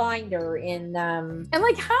just find her in and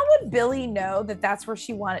like, how would Billie know that that's where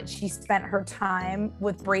she spent her time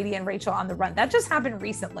with Brady and Rachel on the run? That just happened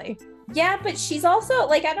recently. Yeah, but she's also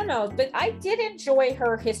like, I don't know, but I did enjoy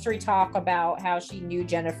her history talk about how she knew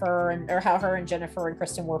Jennifer or how her and Jennifer and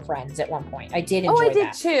Kristen were friends at one point. I did enjoy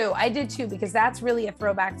that. I did too, because that's really a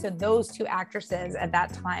throwback to those two actresses at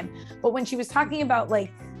that time. But when she was talking about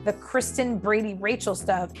like the Kristen, Brady, Rachel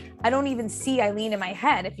stuff, I don't even see Eileen in my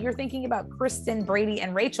head. If you're thinking about Kristen, Brady,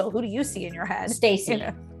 and Rachel, who do you see in your head? Stacey.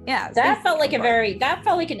 Yeah, that felt like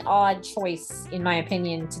an odd choice, in my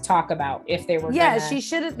opinion, to talk about if they were. Yeah,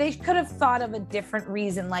 they could have thought of a different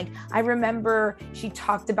reason. Like, I remember she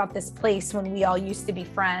talked about this place when we all used to be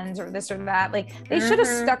friends, or this or that. Like, they should have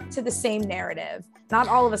stuck to the same narrative, not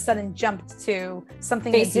all of a sudden jumped to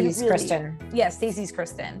something. Stacey's Kristen. Yeah, Stacey's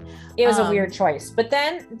Kristen. It was a weird choice, but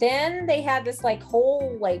then they had this like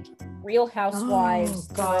whole like Real Housewives.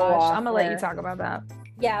 Oh gosh, I'm gonna let you talk about that.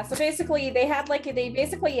 Yeah, so basically they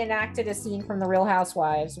enacted a scene from the Real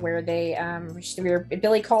Housewives where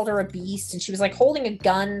Billie called her a beast, and she was like holding a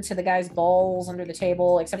gun to the guy's balls under the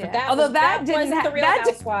table, except for that. Although that wasn't the Real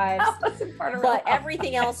Housewives. That wasn't part of Real Housewives.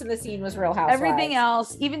 Everything else in the scene was Real Housewives. Everything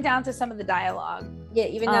else, even down to some of the dialogue. Yeah,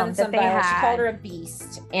 even down to some dialogue. She called her a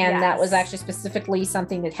beast, and that was actually specifically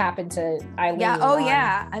something that happened to Eileen.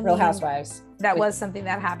 Yeah, Real Housewives. That was something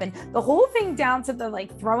that happened. The whole thing down to the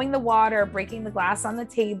like throwing the water, breaking the glass on the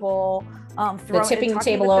table, tipping the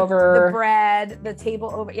table over, the bread, the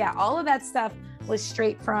table over. Yeah, all of that stuff was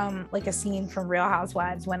straight from like a scene from Real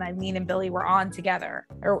Housewives when Eileen and Billie were on together,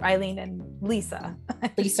 or Eileen and Lisa.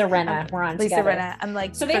 Lisa Rinna were on together. Lisa Rinna. I'm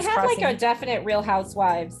like, so they had like a definite Real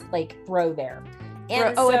Housewives like throw there.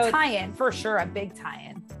 And a tie-in for sure, a big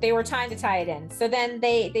tie-in. they were trying to tie it in. So then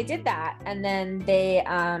they did that, and then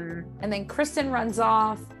and then Kristen runs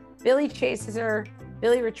off. Billy chases her.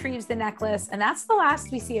 Billy retrieves the necklace, and that's the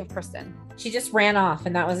last we see of Kristen. She just ran off,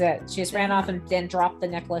 and that was it. She just ran off and then dropped the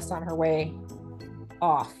necklace on her way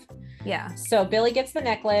off. Yeah. So Billy gets the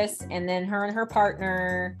necklace, and then her and her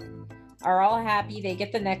partner are all happy. They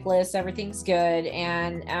get the necklace. Everything's good.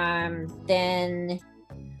 And then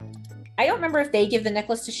I don't remember if they give the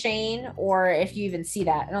necklace to Shane or if you even see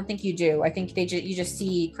that. I don't think you do. I think you just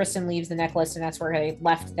see Kristen leaves the necklace, and that's where they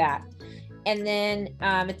left that. And then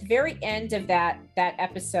at the very end of that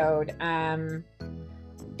episode,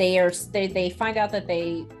 they find out that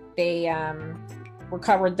they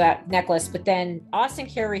recovered that necklace, but then Austin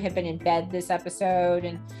Carey had been in bed this episode,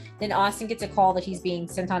 and then Austin gets a call that he's being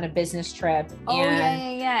sent on a business trip.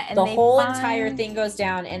 Yeah. And the whole entire thing goes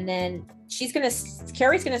down, and then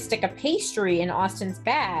Carrie's gonna stick a pastry in Austin's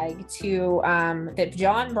bag that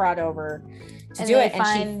John brought over to do it,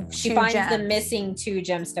 and she finds the missing 2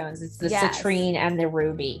 gemstones. It's the citrine and the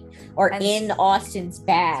ruby, in Austin's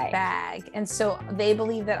bag. And so they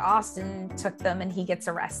believe that Austin took them, and he gets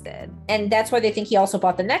arrested. And that's why they think he also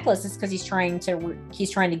bought the necklace, is because he's trying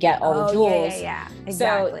to get all the jewels. Yeah,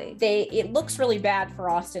 exactly. So it looks really bad for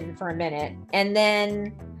Austin for a minute, and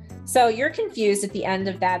then so you're confused at the end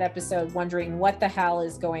of that episode, wondering what the hell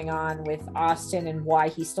is going on with Austin and why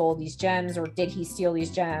he stole these gems, or did he steal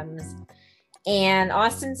these gems? And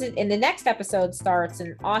Austin's in the next episode starts,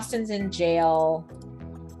 and Austin's in jail,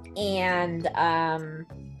 and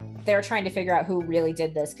they're trying to figure out who really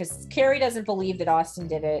did this, because Carrie doesn't believe that Austin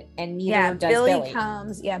did it, and neither does Billy.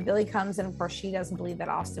 Billy comes, and of course she doesn't believe that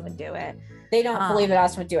Austin would do it. They don't believe that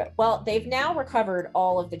Austin would do it. Well, they've now recovered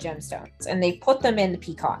all of the gemstones, and they put them in the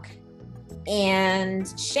Peacock. And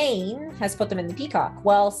Shane has put them in the Peacock.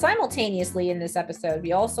 Well, simultaneously in this episode,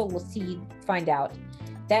 we also will find out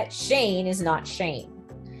that Shane is not Shane.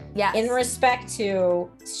 Yes. In respect to,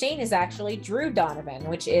 Shane is actually Drew Donovan,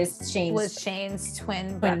 which is Shane's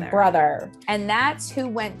twin brother. And that's who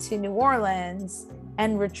went to New Orleans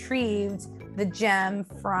and retrieved the gem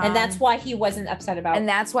from. And that's why he wasn't upset about. And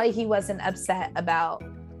that's why he wasn't upset about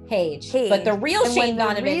Paige. But the real Shane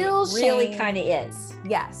Donovan really kind of is.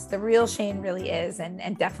 Yes, the real Shane really is,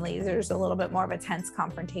 and definitely there's a little bit more of a tense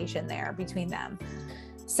confrontation there between them.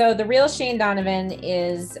 So the real Shane Donovan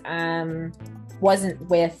wasn't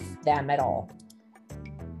with them at all.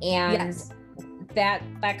 And that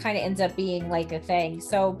kind of ends up being like a thing.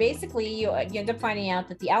 So basically you end up finding out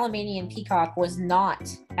that the Alamanian Peacock was not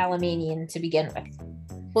Alamanian to begin with.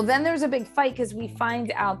 Well, then there's a big fight, because we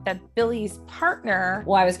find out that Billy's partner.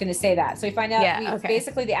 Well, I was going to say that. So we find out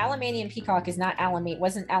basically the Alamanian Peacock wasn't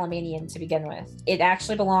Alamanian to begin with. It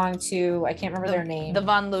actually belonged to, I can't remember their name. The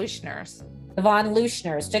Von Leuschners. The Von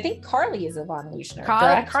Leuschners, which I think Carly is a Von Leuschner.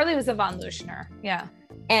 Carly was a Von Leuschner, yeah.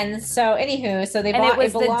 And so, anywho, so they bought. And it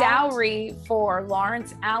was the dowry for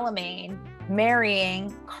Lawrence Alamain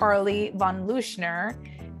marrying Carly Von Leuschner,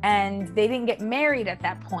 and they didn't get married at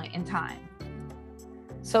that point in time.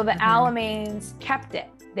 So the Alamains kept it.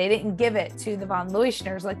 They didn't give it to the Von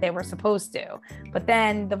Leuschners like they were supposed to. But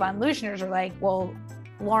then the Von Leuschners are like, well,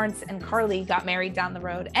 Lawrence and Carly got married down the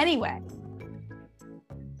road anyway.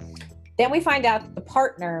 Then we find out that the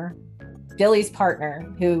partner, Billy's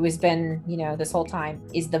partner, who has been, this whole time,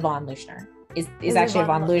 is the Von Leuschner. Is actually a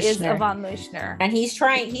Von Leuschner. Is a Von Leuschner. And he's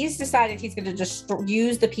decided he's going to just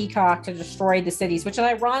use the Peacock to destroy the cities, which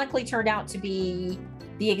ironically turned out to be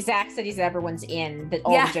the exact cities that everyone's in, that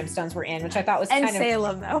all the gemstones were in, which I thought was kind of... And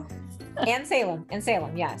Salem, though. And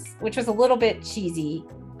Salem, yes. Which was a little bit cheesy.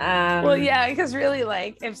 Well, yeah, because really,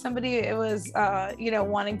 like, if somebody was,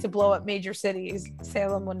 wanting to blow up major cities,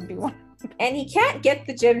 Salem wouldn't be one. And he can't get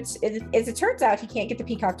the gem, as it turns out, he can't get the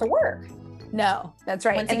Peacock to work. No, that's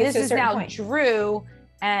right. And this is now point. Drew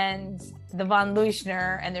and the Von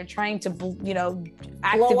Leuschner, and they're trying to,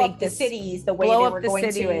 activate blow up the cities the way they were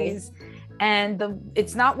going to. And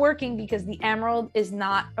it's not working because the emerald is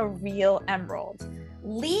not a real emerald.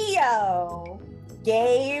 Leo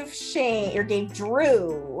gave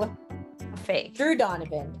Drew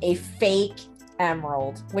Donovan a fake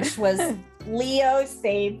emerald, which was Leo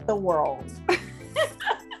saved the world.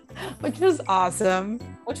 Which was awesome.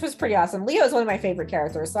 Which was pretty awesome. Leo is one of my favorite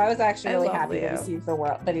characters, so I was actually really happy that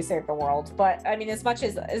he saved the world. But I mean, as much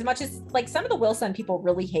as like some of the Wilson people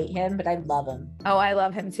really hate him, but I love him. Oh, I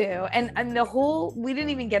love him too. And we didn't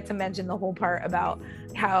even get to mention the whole part about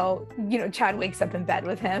how Chad wakes up in bed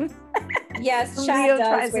with him. Yes, Leo Chad does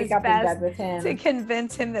tries wake his up in best bed with to him.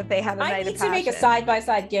 convince him that they have a I night need of to make a passion.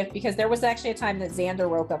 side-by-side gift because there was actually a time that Xander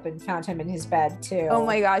woke up and found him in his bed too. Oh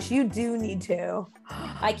my gosh, you do need to.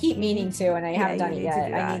 I keep meaning to, and I haven't done it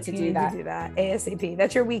yet. I need to do that. ASAP.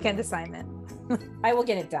 That's your weekend assignment. I will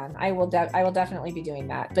get it done. I will definitely be doing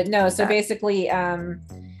that. But no, so basically,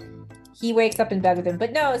 he wakes up in bed with him.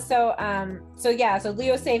 But no, so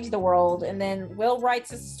Leo saves the world, and then Will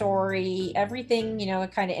writes a story. Everything,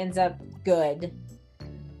 it kind of ends up good.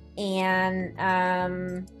 And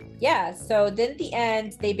so then at the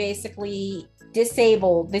end, they basically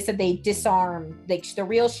disabled. They said they disarmed. The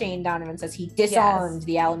real Shane Donovan says he disarmed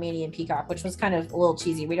the Alamanian peacock, which was kind of a little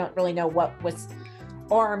cheesy. We don't really know what was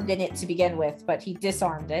armed in it to begin with, but he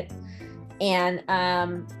disarmed it. And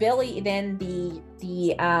Billy, then the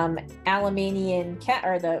Alamanian cat,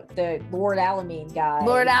 or the Lord Alamain guy,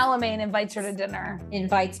 Lord Alamain invites her to dinner.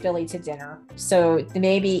 Invites Billy to dinner. So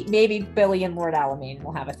maybe Billy and Lord Alamain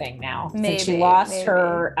will have a thing now. Since she lost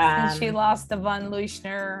her since she lost the von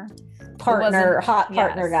Leuschner partner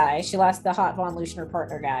guy. She lost the hot von Leuschner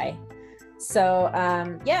partner guy. So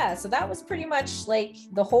so that was pretty much like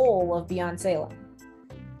the whole of Beyond Salem.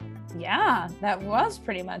 Yeah, that was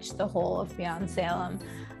pretty much the whole of Beyond Salem.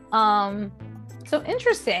 So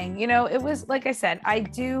interesting, it was, like I said, I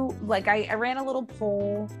ran a little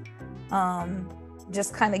poll,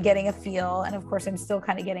 just kind of getting a feel. And of course, I'm still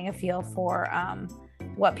kind of getting a feel for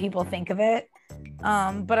what people think of it.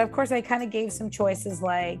 But of course, I kind of gave some choices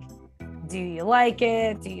like, do you like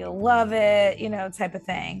it? Do you love it? Type of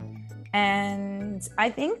thing. And I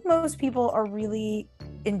think most people are really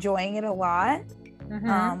enjoying it a lot.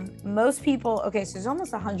 Mm-hmm. Most people, so there's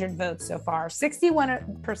almost 100 votes so far.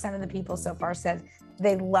 61% of the people so far said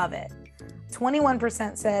they love it.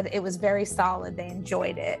 21% said it was very solid. They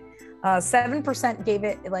enjoyed it. 7% gave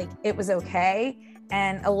it like it was okay.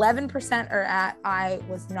 And 11% are at I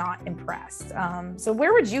was not impressed. So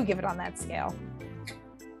where would you give it on that scale?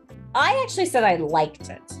 I actually said I liked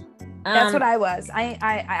it. That's what I was.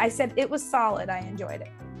 I said it was solid. I enjoyed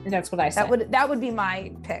it. That's what I said. That would be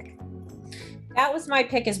my pick. That was my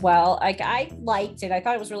pick as well. Like, I liked it. I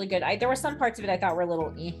thought it was really good. There were some parts of it I thought were a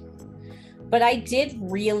little but I did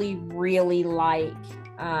really, really like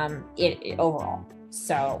it overall.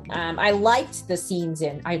 So I liked the scenes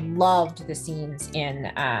I loved the scenes in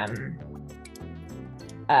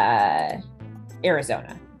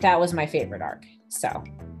Arizona. That was my favorite arc. So,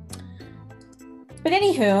 but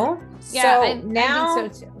anywho, I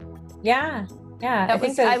think so too. Yeah. Yeah,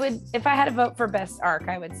 I would, if I had to vote for best arc,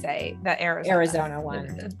 I would say the Arizona one,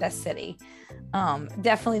 the best city.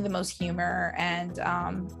 Definitely the most humor, and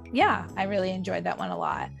I really enjoyed that one a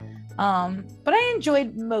lot. But I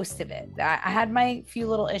enjoyed most of it. I had my few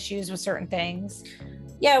little issues with certain things.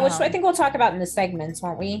 Yeah, which I think we'll talk about in the segments,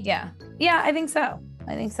 won't we? Yeah, I think so.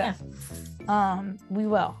 Yeah. We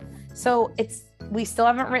will. So we still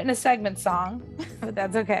haven't written a segment song, but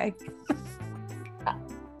that's okay.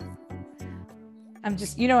 I'm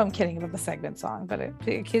just, I'm kidding about the segment song, but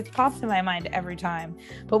it pops in my mind every time.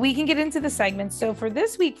 But we can get into the segments. So for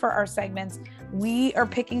this week, for our segments, we are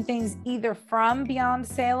picking things either from Beyond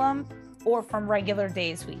Salem or from Regular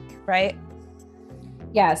Days Week, right?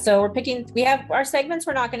 Yeah. So we have our segments.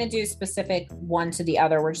 We're not going to do specific one to the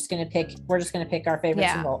other. We're just going to pick our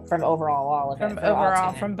favorites from overall, all of it.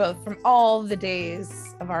 From all the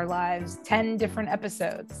days of our lives. 10 different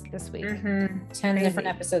episodes this week. 10 different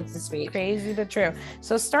episodes this week. Crazy but true.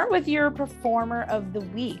 So start with your performer of the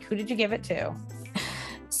week. Who did you give it to?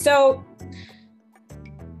 So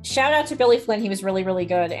shout out to Billy Flynn. He was really, really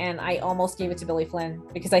good. And I almost gave it to Billy Flynn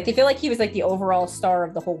because I feel like he was like the overall star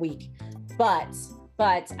of the whole week.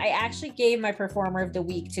 But I actually gave my performer of the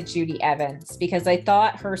week to Judy Evans because I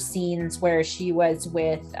thought her scenes where she was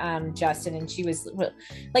with Justin and she was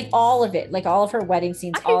like all of it, like all of her wedding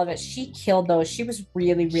scenes, all of it. She killed those. She was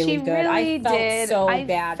really, really good. Really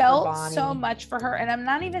I felt so much for her, and I'm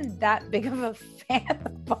not even that big of a fan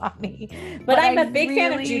of Bonnie. But I'm a big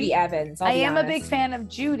fan of Judy Evans. I am a big fan of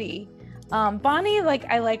Judy. Bonnie,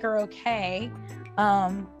 I like her okay.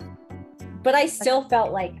 But I still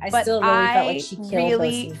felt like she killed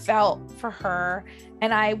really felt for her,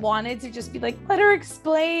 and I wanted to just be like, let her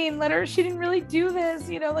explain, she didn't really do this,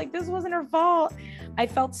 this wasn't her fault. I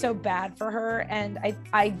felt so bad for her, and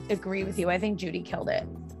I agree with you. I think Judy killed it.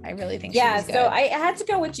 I really think she was good. So I had to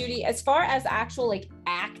go with Judy as far as actual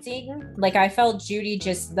acting. I felt Judy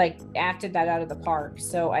just acted that out of the park.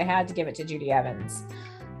 So I had to give it to Judy Evans.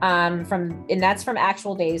 And that's from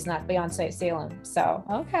Actual Days, not Beyond Salem. So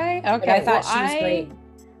okay. But I thought she was great.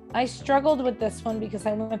 I struggled with this one because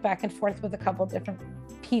I went back and forth with a couple different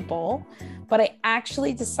people, but I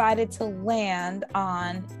actually decided to land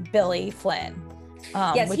on Billy Flynn.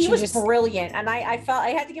 Yes, he was brilliant, and I felt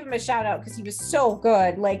I had to give him a shout out because he was so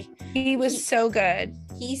good. Like he was so good.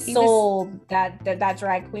 He sold that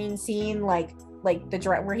drag queen scene, like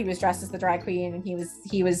the where he was dressed as the drag queen, and he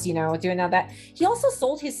was doing all that. He also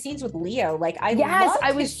sold his scenes with Leo. Like I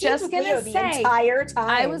was just gonna say the entire time.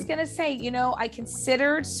 I was gonna say, I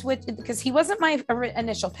considered switch because he wasn't my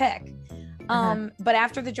initial pick. But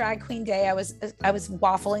after the drag queen day, I was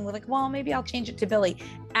waffling with like, well, maybe I'll change it to Billy.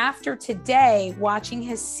 After today, watching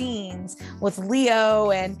his scenes with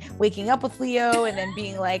Leo and waking up with Leo and then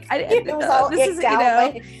being like, it was all this is,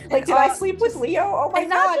 like, did I sleep with Leo? Oh my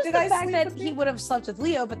God, did I sleep that he would have slept with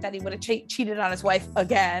Leo, but that he would have cheated on his wife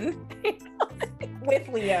again. With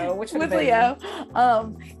Leo, with Leo.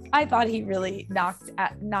 I thought he really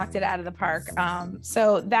knocked it out of the park.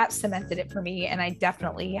 So that cemented it for me, and I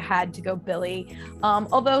definitely had to go Billy.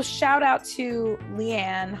 Although shout out to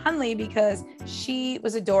Leanne Hunley because she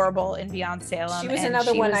was adorable in Beyond Salem. She was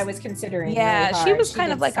another one I was considering. Yeah, really she was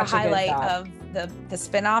kind of like a highlight of the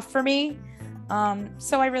spinoff for me.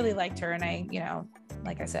 So I really liked her, and I,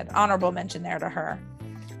 like I said, honorable mention there to her.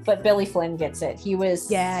 But Billy Flynn gets it. He was.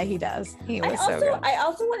 Yeah, he does. He was so good. I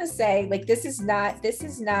also want to say, like, this is not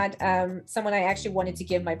someone I actually wanted to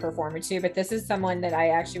give my performer to, but this is someone that I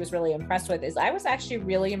actually was really impressed with. I was actually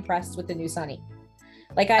really impressed with the new Sonny.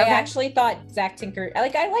 Like, I actually thought Zach Tinker,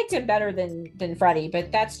 like, I liked him better than Freddie,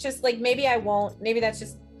 but that's just like, maybe that's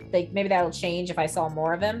just like, maybe that'll change if I saw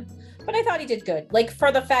more of him. But I thought he did good. Like,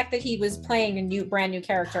 for the fact that he was playing a brand new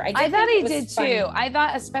character. I thought he did too. I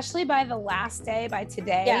thought, especially by the last day, by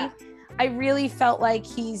today, I really felt like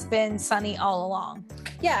he's been Sonny all along.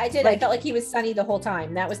 Yeah, I did. I felt like he was Sonny the whole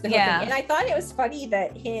time. That was the whole thing. And I thought it was funny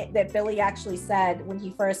that Billy actually said when he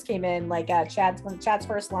first came in, like Chad's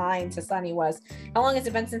first line to Sonny was, "How long has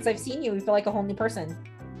it been since I've seen you? We feel like a whole new person."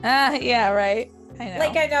 Yeah, right. I know.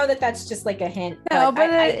 Like, I know that's just like a hint. No, but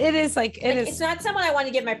it is like it is. It's not someone I want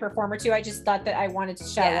to give my performer to. I just thought that I wanted to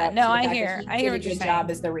shout out. No, I hear. I hear what you're saying.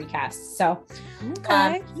 Job as the recast. So,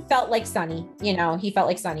 he felt like Sonny. He felt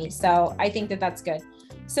like Sonny. So I think that's good.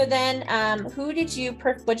 So then, what'd you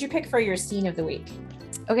pick for your scene of the week?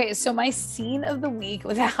 Okay, so my scene of the week,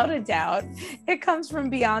 without a doubt, it comes from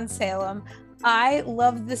Beyond Salem. I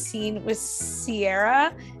loved the scene with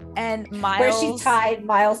Sierra and Miles, where she tied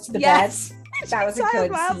Miles to the bed. That was a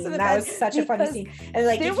good scene. That was such a funny scene. And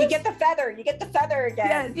like, if you get the feather, you get the feather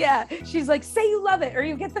again. Yeah. She's like, say you love it or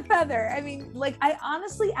you get the feather. I mean, like, I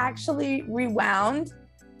honestly actually rewound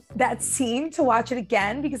that scene to watch it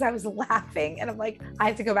again because I was laughing and I'm like, I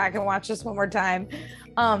have to go back and watch this one more time.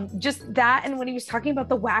 Just that. And when he was talking about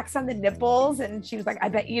the wax on the nipples and she was like, I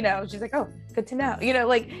bet, she's like, oh, good to know,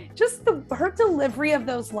 like just her delivery of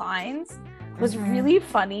those lines was really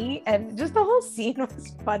funny, and just the whole scene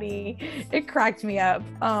was funny. It cracked me up.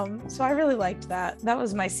 So I really liked that. That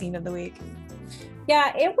was my scene of the week.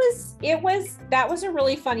 Yeah, that was a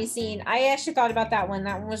really funny scene. I actually thought about that one.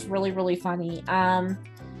 That one was really, really funny.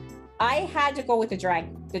 I had to go with the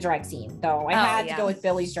drag scene though. I had to go with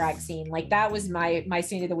Billy's drag scene. Like, that was my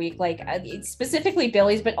scene of the week. Like, specifically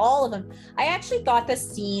Billy's, but all of them. I actually thought the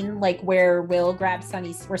scene like where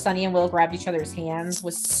Sonny and Will grabbed each other's hands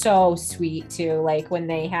was so sweet too. Like, when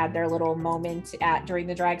they had their little moment during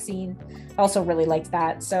the drag scene. I also really liked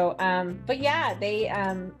that. So, but yeah, they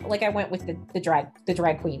I went with the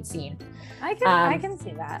drag queen scene. I can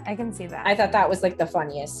see that. I thought that was like the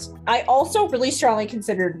funniest. I also really strongly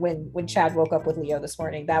considered when Chad woke up with Leo this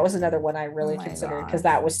morning. That was another one I really considered because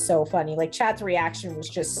that was so funny. Like, Chad's reaction was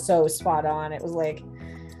just so spot on. It was like,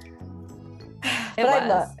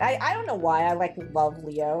 I don't know why I love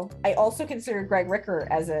Leo. I also considered Greg Ricker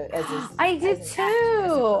as I did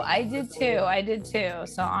too.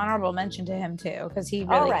 So honorable mention to him too, because he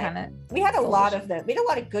really we had a lot of them. We had a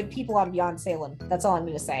lot of good people on Beyond Salem. That's all I'm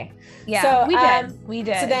going to say. Yeah, so, we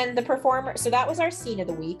did. So then the performer. So that was our scene of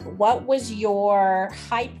the week. What was your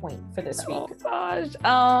high point for this week? Oh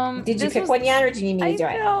gosh. Did you pick one yet, or do you need me to do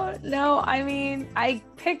it? No. I mean, I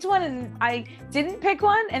picked one and I didn't pick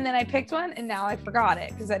one, and then I picked one, and now I forgot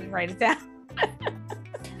it because I didn't write it down.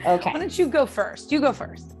 Okay. Why don't you go first? You go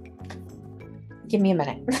first. Give me a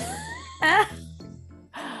minute.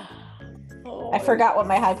 I forgot what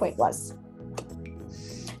my high point was.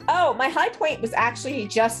 Oh, my high point was actually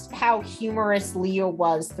just how humorous Leo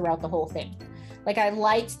was throughout the whole thing. Like, I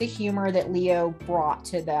liked the humor that Leo brought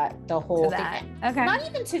to the whole thing. Okay. Not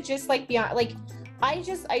even to just like Beyond, like, I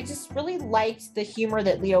just really liked the humor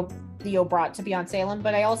that Leo brought to Beyond Salem,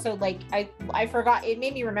 but I also I forgot, it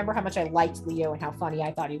made me remember how much I liked Leo and how funny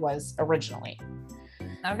I thought he was originally.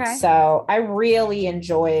 Okay. So I really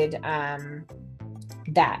enjoyed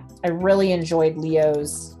that. I really enjoyed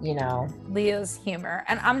Leo's humor.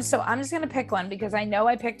 And I'm just gonna pick one because I know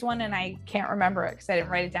I picked one and I can't remember it because I didn't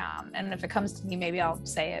write it down. And if it comes to me, maybe I'll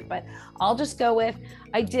say it, but I'll just go with,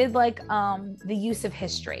 I did like the use of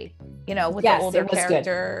history, with the older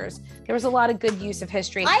characters. Good. There was a lot of good use of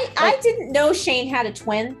history. I didn't know Shane had a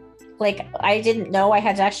twin. Like, I didn't know. I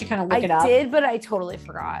had to actually kind of look it up. I did, but I totally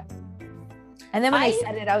forgot. And then when I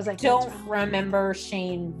said it, I was like, don't remember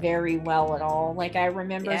Shane very well at all. Like, I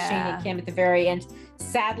remember Shane and Kim at the very end.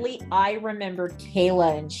 Sadly, I remember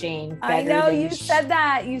Kayla and Shane better. I know, you said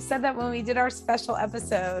that. You said that when we did our special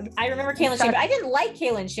episode. I remember Kayla and Shane, but I didn't like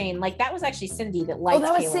Kayla and Shane. Like, that was actually Cindy that liked Kayla.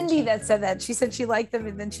 Oh, that was Cindy that said that. She said she liked them,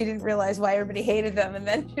 and then she didn't realize why everybody hated them. And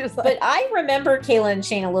then she was like... But I remember Kayla and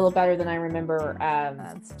Shane a little better than I remember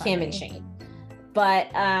Kim and Shane. But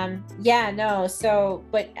but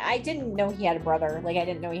I didn't know he had a brother. Like, I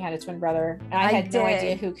didn't know he had a twin brother. And I had no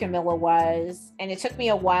idea who Camilla was. And it took me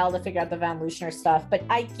a while to figure out the Van Leuschner stuff. But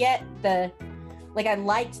I get I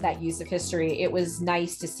liked that use of history. It was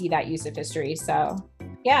nice to see that use of history. So,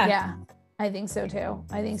 yeah. Yeah, I think so too.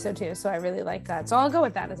 So I really like that. So I'll go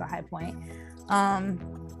with that as a high point.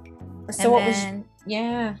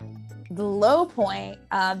 The low point,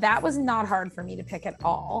 that was not hard for me to pick at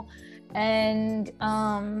all. And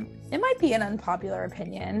it might be an unpopular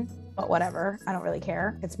opinion, but whatever. I don't really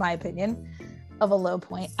care. It's my opinion of a low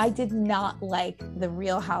point. I did not like the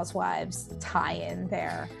Real Housewives tie-in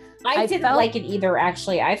there. I didn't like it either,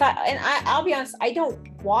 actually. I thought, and I'll be honest, I don't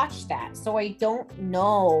watch that, so I don't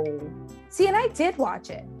know. See, and I did watch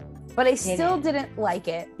it, but I still didn't like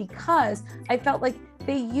it because I felt like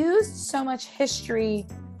they used so much history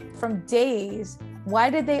from Days. Why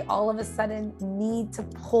did they all of a sudden need to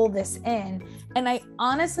pull this in? And I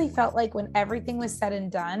honestly felt like when everything was said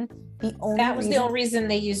and done, the only reason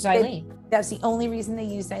they used Eileen. That's the only reason they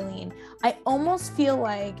used Eileen. I almost feel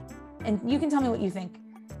like, and you can tell me what you think,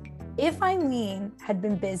 if Eileen had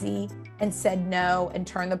been busy and said no and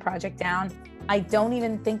turned the project down, I don't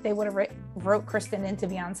even think they would have wrote Kristen into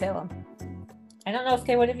Beyond Salem. I don't know if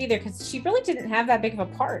they would have either, because she really didn't have that big of a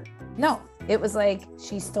part. No, it was like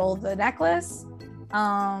she stole the necklace.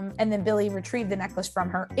 And then Billy retrieved the necklace from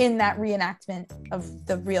her in that reenactment of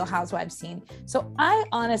the Real Housewives scene. So I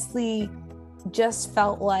honestly just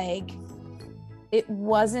felt like it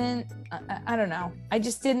wasn't, I don't know. I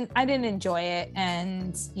didn't enjoy it.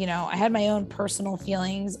 And, I had my own personal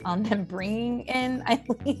feelings on them bringing in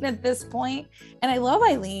Eileen at this point. And I love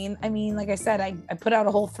Eileen. I mean, like I said, I put out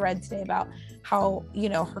a whole thread today about how,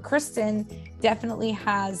 her Kristen definitely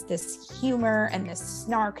has this humor and this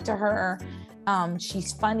snark to her.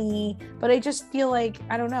 She's funny, but I just feel like,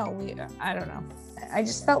 I don't know. I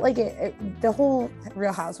just felt like the whole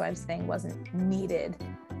Real Housewives thing wasn't needed.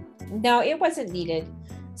 No, it wasn't needed.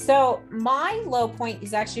 So my low point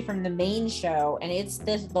is actually from the main show, and it's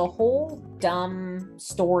the whole dumb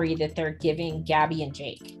story that they're giving Gabby and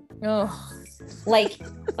Jake. Oh, like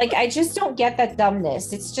I just don't get that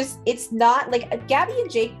dumbness. It's not like Gabby and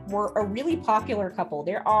Jake were a really popular couple.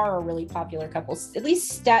 There are a really popular couple, at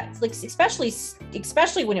least especially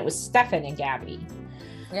when it was Stefan and Gabby.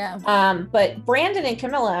 Yeah. But Brandon and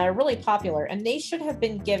Camilla are really popular, and they should have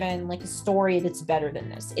been given like a story that's better than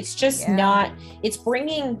this. It's just not. It's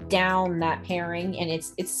bringing down that pairing, and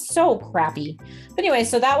it's so crappy. But anyway,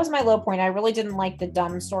 so that was my low point. I really didn't like the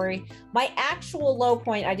dumb story. My actual low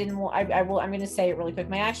point, I'm going to say it really quick.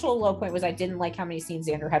 My actual low point was I didn't like how many scenes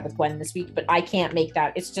Xander had with Gwen this week, but I can't make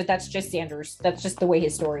that. That's just Xander's. That's just the way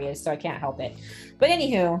his story is, so I can't help it. But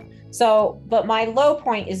anywho, but my low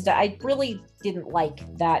point is that I really didn't like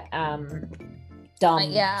that dumb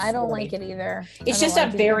I don't like it either. It's just a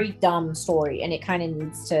very dumb story, and it kind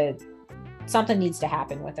of something needs to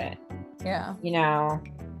happen with it. Yeah.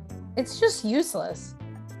 It's just useless.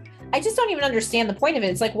 I just don't even understand the point of it.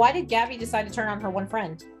 It's like, why did Gabby decide to turn on her one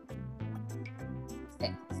friend?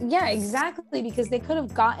 Yeah, exactly, because they could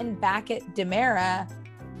have gotten back at Demara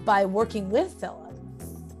by working with Philip.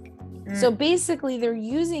 So basically they're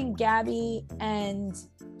using Gabby and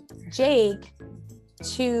Jake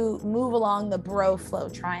to move along the bro flow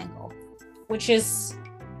triangle, which is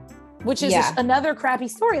just another crappy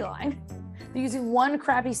storyline. They're using one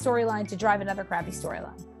crappy storyline to drive another crappy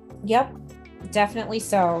storyline. Yep, definitely.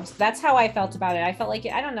 So that's how I felt about it. I felt like,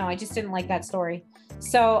 I don't know, I just didn't like that story.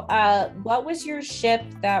 So what was your ship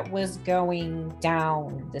that was going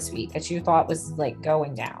down this week that you thought was like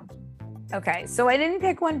going down? Okay, so I didn't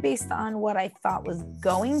pick one based on what I thought was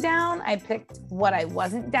going down. I picked what I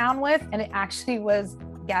wasn't down with, and it actually was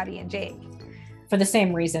Gabby and Jake. For the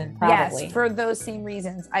same reason, probably. Yes, for those same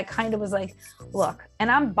reasons. I kind of was like, look,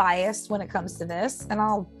 and I'm biased when it comes to this, and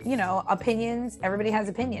opinions, everybody has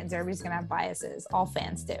opinions. Everybody's going to have biases. All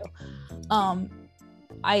fans do.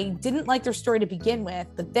 I didn't like their story to begin with,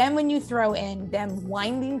 but then when you throw in them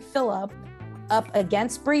winding Philip up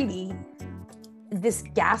against Brady, this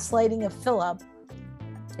gaslighting of Philip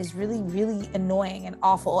is really, really annoying and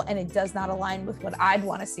awful, and it does not align with what I'd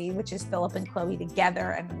want to see, which is Philip and Chloe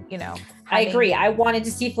together. And I agree. I wanted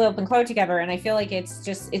to see Philip and Chloe together, and I feel like it's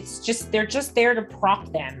just they're just there to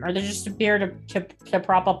prop them, or they're just there to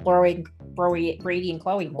prop up Brady and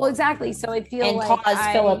Chloe more. Well, exactly. So I feel like cause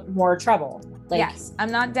Philip more trouble. Yes,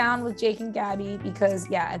 I'm not down with Jake and Gabby because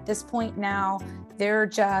at this point now they're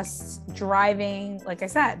just driving, like I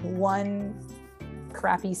said, one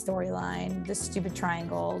crappy storyline, this stupid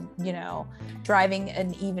triangle, driving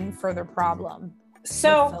an even further problem.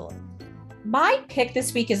 So my pick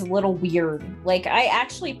this week is a little weird. Like, I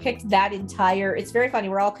actually picked that entire, it's very funny,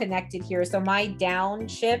 we're all connected here. So my down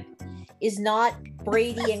ship is not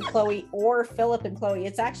Brady and Chloe or Philip and Chloe.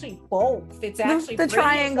 It's actually both. It's actually the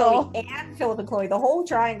triangle and Philip and Chloe. The whole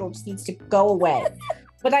triangle just needs to go away.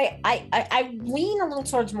 But I lean a little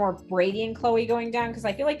towards more Brady and Chloe going down because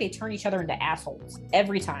I feel like they turn each other into assholes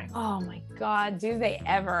every time. Oh my God, do they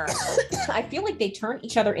ever? I feel like they turn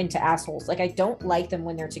each other into assholes. Like, I don't like them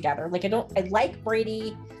when they're together. Like, I like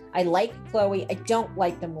Brady. I like Chloe. I don't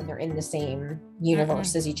like them when they're in the same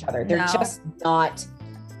universe as each other. They're just not.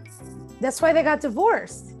 That's why they got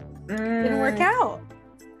divorced. Didn't work out.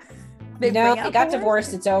 They got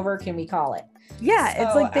divorced. It's over. Can we call it? Yeah, so,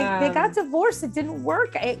 it's like they got divorced. It didn't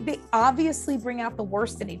work. They obviously bring out the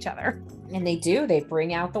worst in each other. And they do. They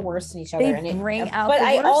bring out the worst in each other. But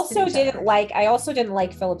I also didn't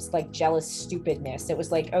like Philip's like jealous stupidness. It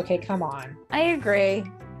was like, okay, come on. I agree.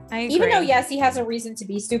 Even though, yes, he has a reason to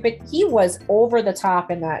be stupid, he was over the top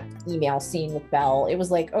in that email scene with Belle. It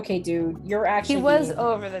was like, okay, dude, you're actually. He was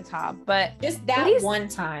over the top, but just that one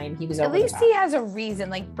time he was over the top. At least he has a reason.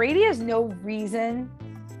 Like, Brady has no reason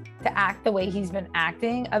to act the way he's been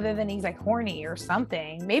acting other than he's like horny or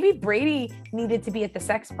something. Maybe Brady needed to be at the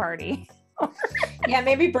sex party. Yeah,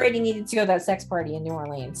 maybe Brady needed to go to that sex party in New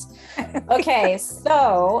Orleans. Okay,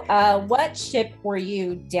 so what ship were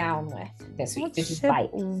you down with this week?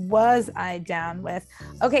 Was I down with?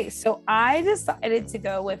 Okay, so I decided to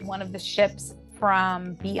go with one of the ships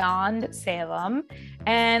from Beyond Salem,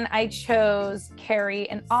 and I chose Carrie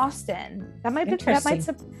and Austin. That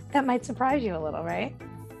might surprise you a little, right?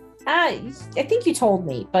 I think you told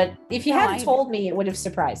me, but if you hadn't told me, it would have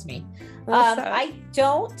surprised me.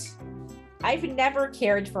 I've never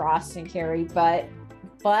cared for Austin and Carrie, but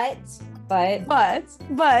they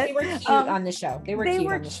were cute on the show.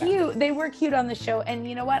 They were cute on the show. And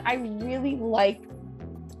you know what? I really like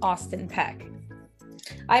Austin Peck.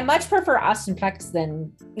 I much prefer Austin Peck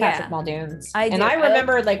than Patrick Muldoon. I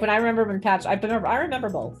remember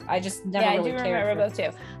both. I just never really cared. I do remember both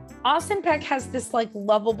too. Austin Peck has this like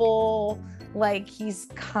lovable, like he's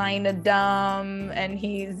kind of dumb and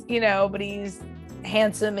he's, but he's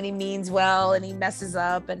handsome and he means well and he messes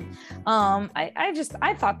up. And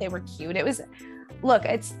I thought they were cute.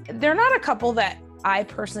 They're not a couple that I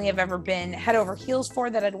personally have ever been head over heels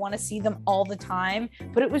for, that I'd want to see them all the time,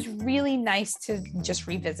 but it was really nice to just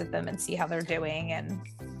revisit them and see how they're doing. And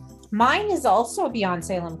mine is also a Beyond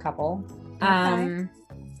Salem couple. Okay.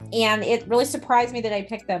 And it really surprised me that I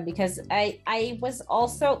picked them because I was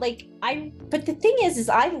also like, but the thing is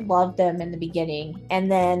I loved them in the beginning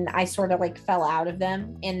and then I sort of like fell out of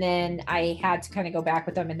them. And then I had to kind of go back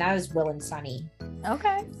with them. And that was Will and Sunny.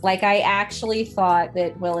 Okay. Like, I actually thought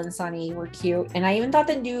that Will and Sunny were cute. And I even thought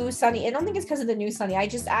the new Sunny, I don't think it's because of the new Sunny. I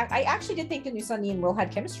actually did think the new Sunny and Will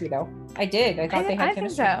had chemistry though. I did. I thought they had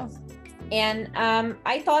chemistry. I think so. And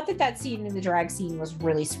I thought that scene in the drag scene was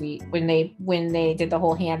really sweet when they did the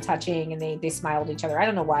whole hand touching and they smiled at each other. I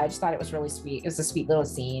don't know why. I just thought it was really sweet. It was a sweet little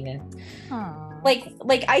scene. And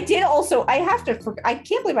like I did also, I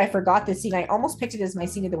can't believe I forgot this scene. I almost picked it as my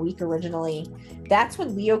scene of the week originally. That's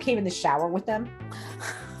when Leo came in the shower with them.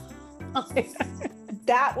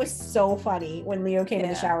 That was so funny when Leo came in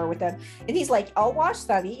the shower with them. And he's like, I'll wash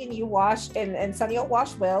Sunny and you wash, and Sunny will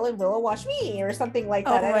wash Will and Will will wash me or something like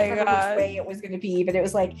that. I don't remember which way it was going to be, but it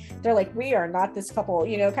was like, they're like, we are not this couple,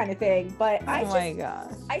 kind of thing. But I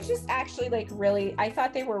just actually like really, I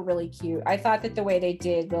thought they were really cute. I thought that the way they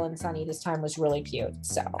did Will and Sunny this time was really cute.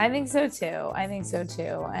 So I think so too.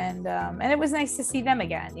 And it was nice to see them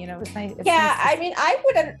again. It was nice. I mean,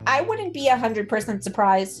 I wouldn't be 100%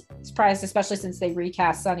 surprised, especially since they recast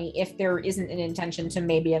recast Sunny if there isn't an intention to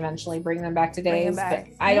maybe eventually bring them back to Bring him days. But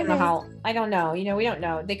back. I don't know Maybe. how. I don't know. You know, we don't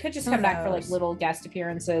know. They could just Who come back for like knows? little guest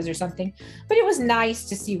appearances or something. But it was nice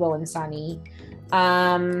to see Will and Sunny.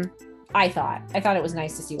 I thought it was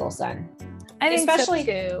nice to see Will's son. I think Especially-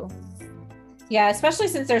 so too. Yeah, especially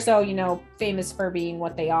since they're so, you know, famous for being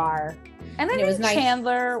what they are. And I And it was think nice.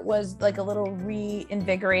 Chandler was like a little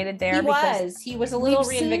reinvigorated there. He was a little we've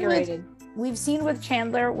seen reinvigorated. We've seen with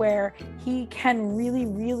Chandler where he can really,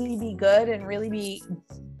 really be good and really be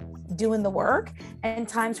doing the work, and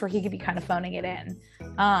times where he could be kind of phoning it in.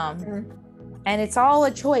 And it's all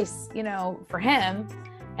a choice, you know, for him.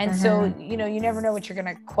 And so, you know, you never know what you're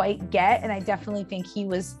going to quite get. And I definitely think he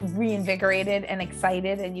was reinvigorated and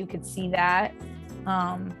excited, and you could see that.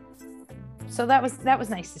 So that was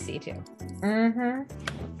nice to see too.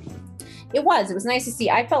 It was nice to see.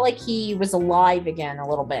 I felt like he was alive again a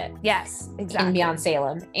little bit Yes, in exactly. Beyond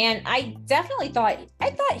Salem. And I definitely thought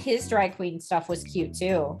his drag queen stuff was cute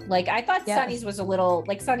too. Like I thought Yes. Sunny's was a little,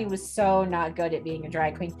 like Sunny was so not good at being a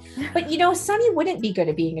drag queen. But you know, Sunny wouldn't be good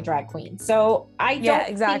at being a drag queen. So I don't Yeah, think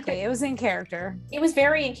exactly. that- It was in character. it was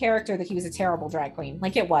very in character that he was a terrible drag queen.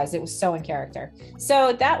 Like it was so in character.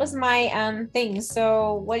 So that was my thing.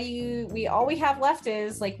 So what all we have left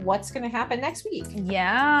is like what's gonna happen next week.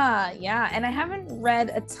 Yeah. And I haven't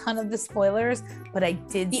read a ton of the spoilers, but I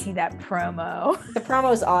did see that promo. The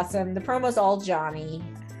promo's awesome. The promo's all Johnny.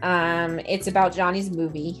 It's about Johnny's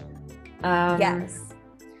movie. Yes.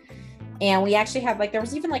 And we actually have like there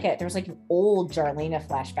was an old Jarlena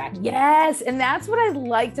flashback. Yes. And that's what I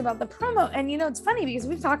liked about the promo. And you know, it's funny because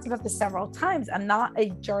we've talked about this several times. I'm not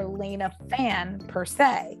a Jarlena fan per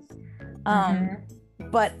se.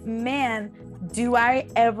 But man, do I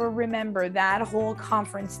ever remember that whole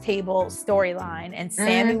conference table storyline and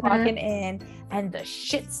Sammy walking in and the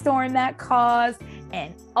shitstorm that caused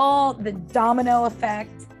and all the domino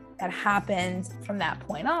effect that happened from that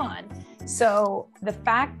point on. So the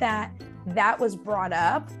fact that that was brought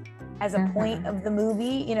up as a point of the movie,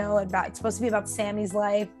 you know, it's supposed to be about Sammy's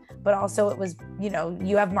life, but also it was, you know,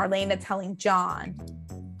 you have Marlena telling John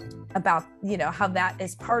about, you know, how that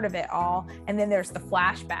is part of it all. And then there's the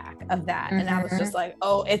flashback of that. And I was just like,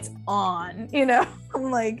 oh, it's on, you know, I'm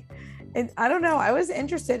like, I don't know. I was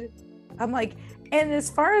interested. I'm like, and as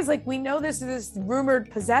far as like, we know this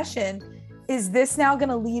rumored possession, is this now going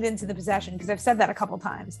to lead into the possession? Because I've said that a couple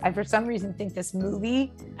times. I, for some reason, think this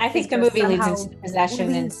movie. I think the just movie leads somehow into possession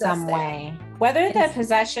in leads us some there. way. Whether the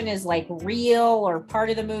possession is like real or part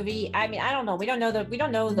of the movie, I mean, I don't know. We don't know the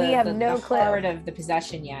We have no clue. heart of the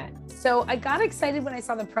possession yet. So I got excited when I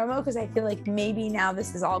saw the promo because I feel like maybe now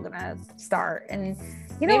this is all going to start. And,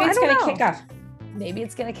 you know, Maybe it's I don't going to know. kick off. Maybe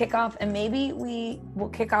it's going to kick off, and maybe we will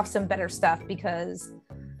kick off some better stuff because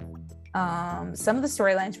some of the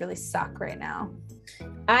storylines really suck right now.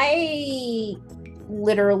 I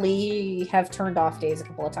literally have turned off Days a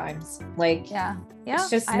couple of times. Like, Yeah. it's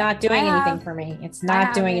just not doing anything for me. It's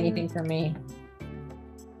not doing haven't- anything for me.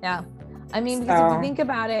 Yeah. I mean, because if So- you think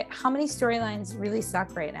about it, how many storylines really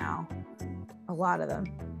suck right now? A lot of them.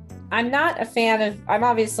 I'm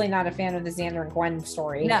obviously not a fan of the Xander and Gwen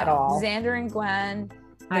story No, at all. Xander and Gwen.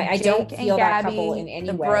 the I don't Jake feel and that Gabby, couple in any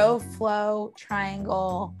the way. Bro Flo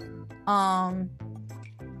triangle.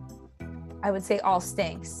 I would say all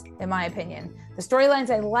stinks, in my opinion. The storylines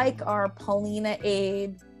I like are Paulina,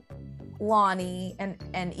 Abe, Lonnie,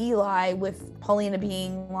 and Eli, with Paulina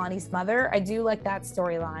being Lonnie's mother. I do like that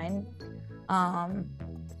storyline.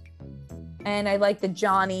 And I like the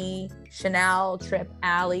Johnny, Chanel, Trip,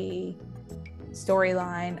 Allie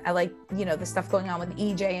storyline. I like, you know, the stuff going on with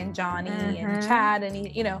EJ and Johnny and Chad,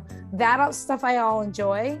 and, you know, that stuff I all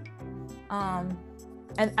enjoy.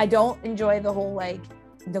 And I don't enjoy the whole like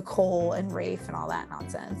Nicole and Rafe and all that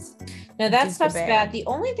nonsense. No, that Duke the stuff's Bear. bad. The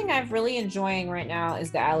only thing I'm really enjoying right now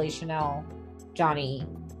is the Ali Chanel, Johnny,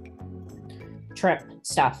 Trip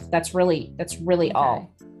stuff. That's really all.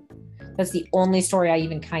 That's the only story I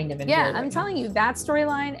even kind of enjoy. Yeah, right I'm now. telling you that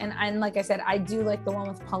storyline, and like I said, I do like the one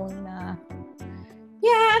with Paulina.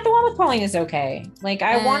 Yeah, the one with Pauline is okay. Like,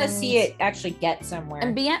 I want to And- see it actually get somewhere.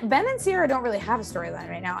 And Ben and Sierra don't really have a storyline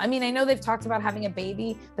right now. I mean, I know they've talked about having a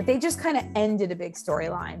baby, but they just kind of ended a big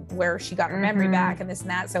storyline where she got her memory back and this and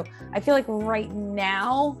that. So I feel like right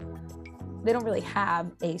now they don't really have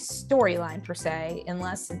a storyline per se,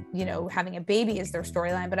 unless, you know, having a baby is their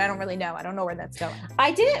storyline, but I don't really know. I don't know where that's going. I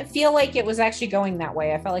didn't feel like it was actually going that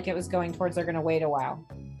way. I felt like it was going towards they're going to wait a while.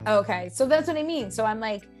 Okay, so that's what I mean. So I'm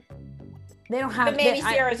like, they don't have. But maybe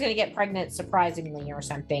I- Sarah's going to get pregnant surprisingly or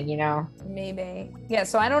something, you know? Maybe. Yeah.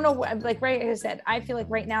 So I don't know. Like right, I said, I feel like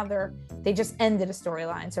right now they just ended a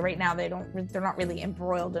storyline. So right now they're not really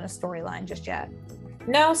embroiled in a storyline just yet.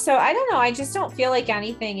 No, so I don't know. I just don't feel like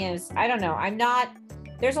anything is, I don't know.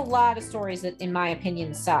 There's a lot of stories that, in my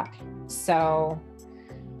opinion, suck. So,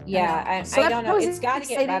 yeah, I don't know. It's got to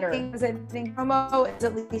get better. Things I think promo is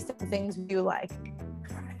at least the things you like.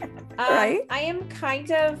 Right? I am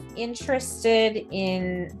kind of interested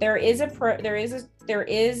in, there is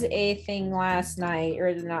a thing last night,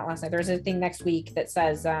 or not last night, there's a thing next week that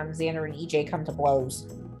says Xander and EJ come to blows.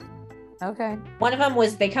 Okay. One of them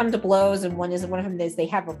was they come to blows, and one of them is they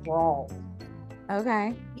have a brawl.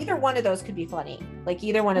 Okay. Either one of those could be funny. Like,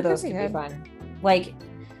 either one of those could be fun. Like,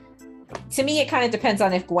 to me, it kind of depends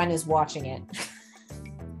on if Gwen is watching it.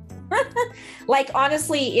 Like,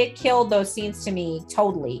 honestly, it killed those scenes to me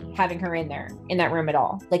totally, having her in that room at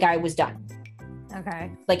all. Like, I was done.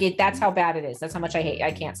 Okay. Like, that's how bad it is. That's how much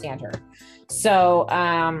I can't stand her. So,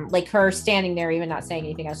 like, her standing there, even not saying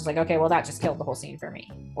anything, I was just like, okay, well, that just killed the whole scene for me.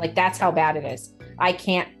 Like, that's how bad it is. I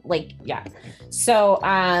can't, like, yeah. So,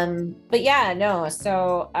 but yeah, no.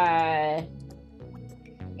 So, and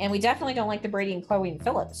we definitely don't like the Brady and Chloe and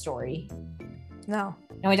Philip story. No.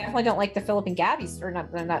 And we definitely don't like the Philip and Gabby, or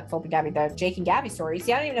not Philip and Gabby, the Jake and Gabby story.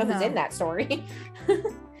 See, I don't even know who's in that story.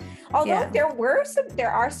 Although there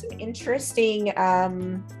are some interesting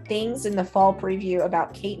things in the fall preview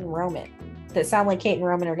about Kate and Roman that sound like Kate and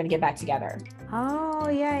Roman are going to get back together. Oh,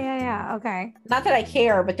 yeah. Okay. Not that I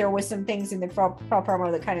care, but there was some things in the fall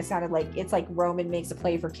promo that kind of sounded like it's like Roman makes a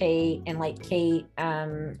play for Kate, and like Kate.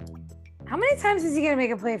 How many times is he going to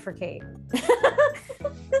make a play for Kate?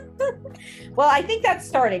 Well, I think that's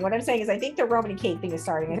starting. What I'm saying is I think the Roman and Kate thing is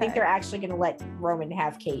starting. Okay. I think they're actually going to let Roman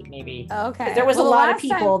have Kate, maybe. Okay. There was a lot of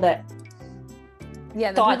people that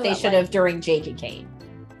thought they should have during Jake and Kate.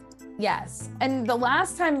 Yes. And the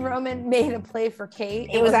last time Roman made a play for Kate,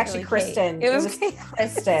 it was actually Kristen. It was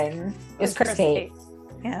Kristen. It was Chris Kate.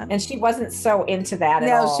 Yeah. And she wasn't so into that at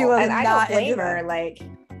all. No, she wasn't. And I don't blame her. Like,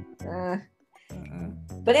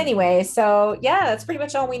 but anyway, so yeah, that's pretty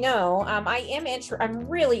much all we know. I'm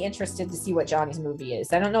really interested to see what Johnny's movie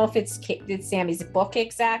is. I don't know if it's Sammy's book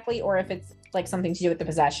exactly, or if it's like something to do with the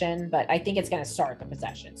possession, but I think it's going to start the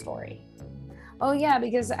possession story. Oh yeah,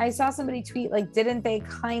 because I saw somebody tweet, like, didn't they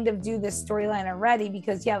kind of do this storyline already?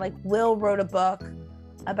 Because yeah, like Will wrote a book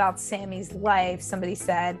about Sammy's life, somebody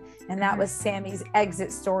said, and that was Sammy's exit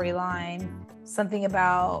storyline. Something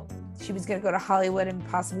about she was going to go to Hollywood and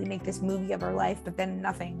possibly make this movie of her life, but then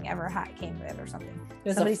nothing ever came of it or something. It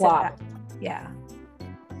was somebody a flop. Said that. Yeah.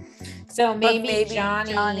 So maybe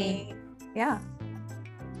Johnny. Yeah.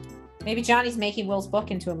 Maybe Johnny's making Will's book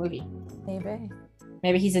into a movie.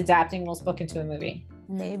 Maybe he's adapting Will's book into a movie.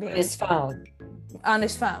 Maybe. On his phone. On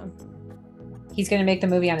his phone. He's going to make the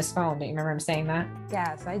movie on his phone. Don't you remember him saying that?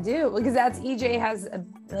 Yes, I do. Because that's EJ has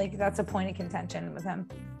that's a point of contention with him.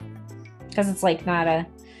 Because it's like not a.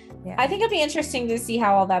 Yeah. I think it'd be interesting to see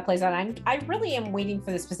how all that plays out. I really am waiting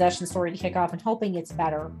for this possession story to kick off and hoping it's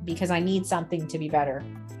better, because I need something to be better.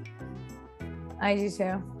 I do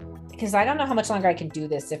too. Because I don't know how much longer I can do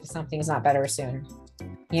this if something's not better soon.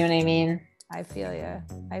 You know what I mean? I feel you.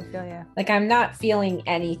 Like, I'm not feeling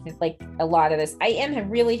anything, like a lot of this. I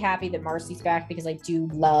am really happy that Marcy's back, because I do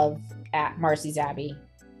love Marcy's Abby.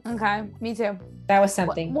 Okay, me too. That was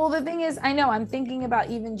something. Well, the thing is, I know I'm thinking about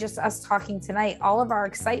even just us talking tonight. All of our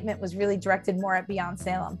excitement was really directed more at Beyond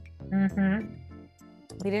Salem. Mm-hmm.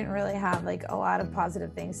 We didn't really have like a lot of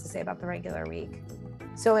positive things to say about the regular week.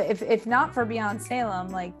 So if not for Beyond Salem,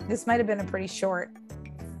 like this might have been a pretty short.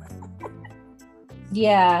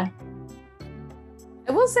 Yeah.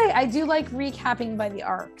 I will say I do like recapping by the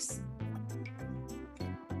arcs.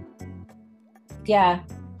 Yeah,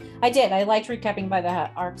 I did. I liked recapping by the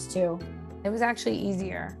arcs too. It was actually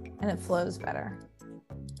easier and it flows better.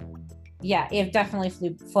 Yeah, it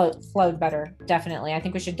definitely flowed better. Definitely. I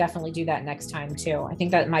think we should definitely do that next time too. I think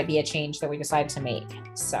that might be a change that we decided to make.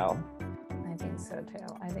 So I think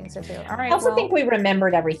so too. All right. I also think we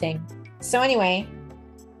remembered everything. So anyway,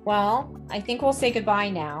 well, I think we'll say goodbye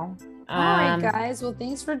now. All right, guys. Well,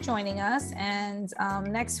 thanks for joining us. And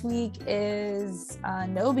next week is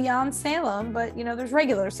no Beyond Salem, but there's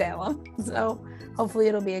regular Salem. So hopefully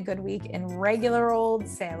it'll be a good week in regular old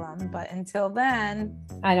Salem. But until then,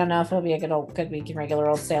 I don't know if it'll be a good week in regular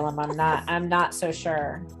old Salem. I'm not so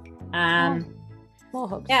sure. We'll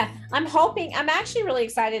hope. Yeah, I'm hoping. I'm actually really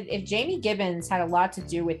excited. If Jamie Gibbons had a lot to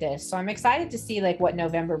do with this, so I'm excited to see like what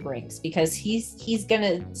November brings, because he's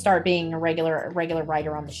gonna start being a regular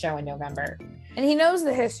writer on the show in November, and he knows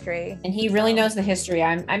the history. And he really knows the history.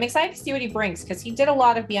 I'm excited to see what he brings, because he did a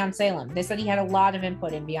lot of Beyond Salem. They said he had a lot of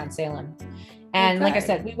input in Beyond Salem, and like I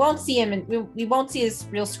said, we won't see him, and we won't see his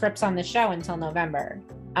real scripts on the show until November.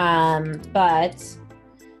 But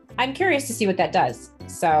I'm curious to see what that does.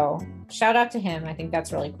 So shout out to him. I think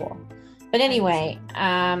that's really cool. But anyway,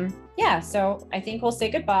 yeah, so I think we'll say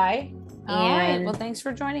goodbye. All right. Well, thanks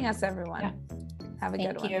for joining us, everyone. Yeah. Have a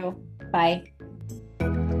good one. Thank you. Bye.